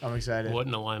 man. I'm excited. What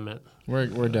an alignment. We're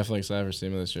definitely excited for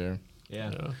SEMA this year.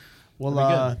 Yeah. Yeah, Well,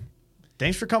 It'll be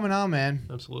thanks for coming on, man.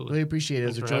 absolutely. Really appreciate it. It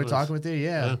was a Thanks for joy having talking us. with you.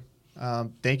 Yeah.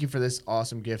 Thank you for this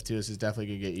awesome gift too. This is definitely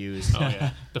gonna get used. Oh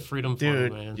yeah, the freedom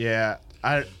Dude, fund, man.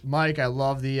 yeah. Mike, I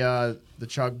love the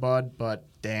Chug Bud, but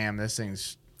damn, this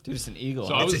thing's Dude, it's an eagle.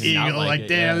 So I it's was- an eagle. Like, it,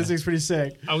 damn, yeah. this thing's pretty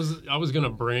sick. I was gonna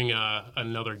bring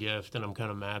another gift, and I'm kind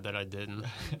of mad that I didn't.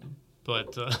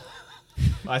 But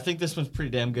I think this one's pretty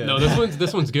damn good. no,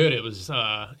 this one's good. It was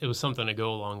something to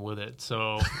go along with it.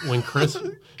 So when Chris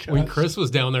was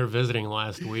down there visiting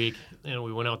last week, and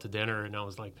we went out to dinner, and I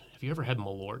was like, "Have you ever had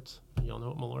Malorts? Y'all know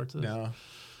what Malorts is? No.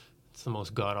 It's the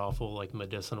most god awful like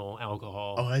medicinal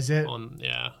alcohol. Oh, is it? On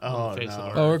Oh, the face no.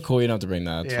 of the Oh, we're earth. cool. You don't have to bring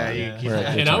that. It's Yeah, fine. you- Yeah.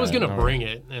 We're- And I was gonna All bring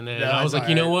it, and then No, I was it's like,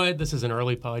 you know alright. what? This is an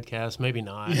early podcast, maybe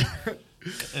not.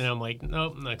 And I'm like,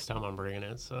 nope, next time I'm bringing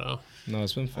it. So No,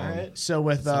 it's been fun. All right. So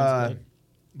with Sounds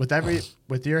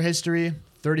with your history,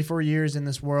 34 years in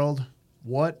this world,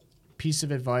 what piece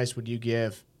of advice would you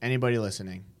give anybody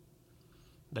listening?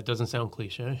 that doesn't sound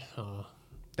cliche.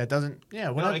 That doesn't, yeah,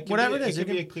 No, whatever it is. It It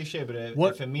could be a can- cliche, but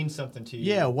What- if it means something to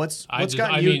you. yeah, what's I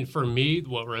gotten you? mean, for me,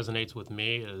 what resonates with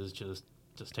me is just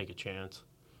take a chance,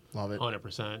 Love it.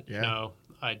 100%. Yeah. You know,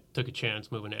 I took a chance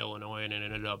moving to Illinois, and it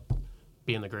ended up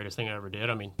being the greatest thing I ever did.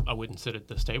 I mean, I wouldn't sit at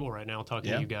this table right now talking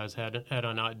Yeah. to you guys had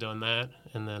I not done that,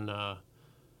 and then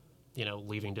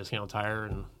leaving Discount Tire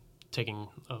and taking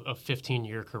a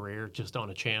 15-year career just on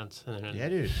a chance, and then Yeah,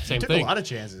 dude. same you took thing. a lot of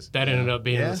chances. That ended up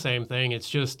being Yeah. the same thing. It's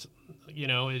just,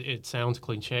 it sounds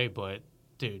cliche, but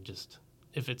dude, just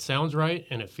if it sounds right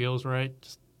and it feels right,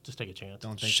 just take a chance.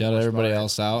 Don't think Shut too much everybody about it.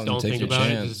 else out and Don't take think your about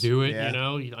chance. it. Just do it.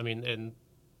 Yeah. I mean, and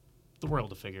the world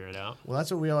will figure it out. Well, that's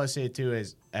what we always say too.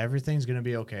 Is everything's gonna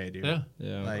be okay, dude. Yeah.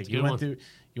 Yeah. Like That's a you good went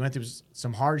one. through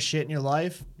some hard shit in your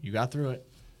life. You got through it.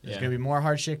 There's Yeah. gonna be more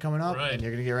hard shit coming up, Right. and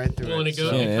you're gonna get right through Well, and it. it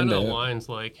goes, So- Yeah, it kind of and, aligns.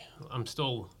 Like I'm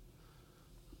still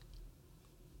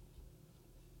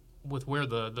with where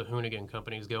the Hoonigan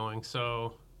company is going.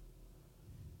 So,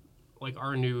 like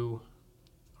our new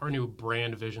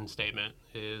brand vision statement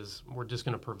is we're just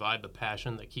going to provide the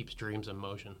passion that keeps dreams in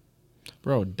motion.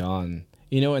 Bro, done.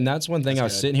 And that's one thing That's I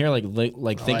was good. sitting here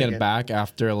like thinking it. back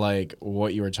after like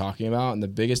what you were talking about, and the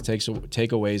biggest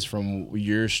takeaways from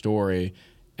your story,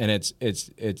 and it's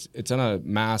on a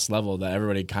mass level that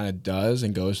everybody kind of does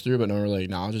and goes through, but no one really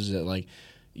acknowledges it. Like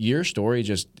your story,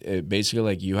 basically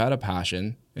like you had a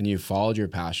passion and you followed your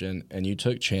passion and you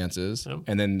took chances, Yep.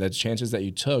 and then the chances that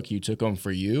you took them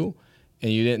for you.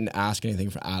 And you didn't ask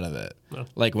anything out of it. No.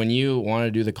 Like when you wanted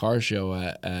to do the car show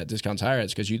at Discount Tire,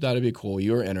 it's because you thought it'd be cool.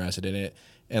 You were interested in it,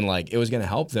 and like it was going to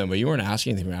help them, but you weren't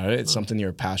asking anything out of it. It's something you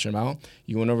were passionate about.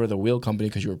 You went over to the wheel company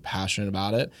because you were passionate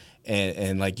about it,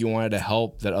 and like you wanted to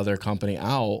help that other company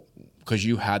out because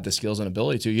you had the skills and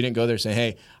ability to. You didn't go there saying,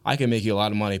 "Hey, I can make you a lot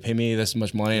of money. Pay me this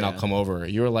much money, and I'll come over."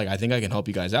 You were like, "I think I can help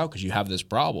you guys out because you have this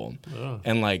problem."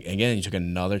 And like again, you took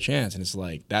another chance, and it's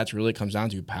like that's really comes down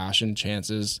to passion,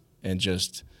 chances, and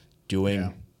just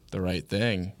doing the right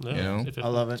thing. Yeah, I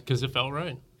love it. because it felt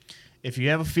right. If you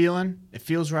have a feeling, it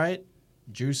feels right.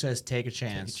 Drew says, take a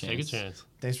chance. Take a chance.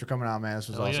 Thanks for coming on, man. This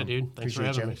was Oh awesome. yeah, dude. Thanks for Appreciate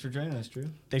having you. me. Thanks for joining us, Drew.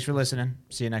 Thanks for listening.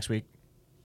 See you next week.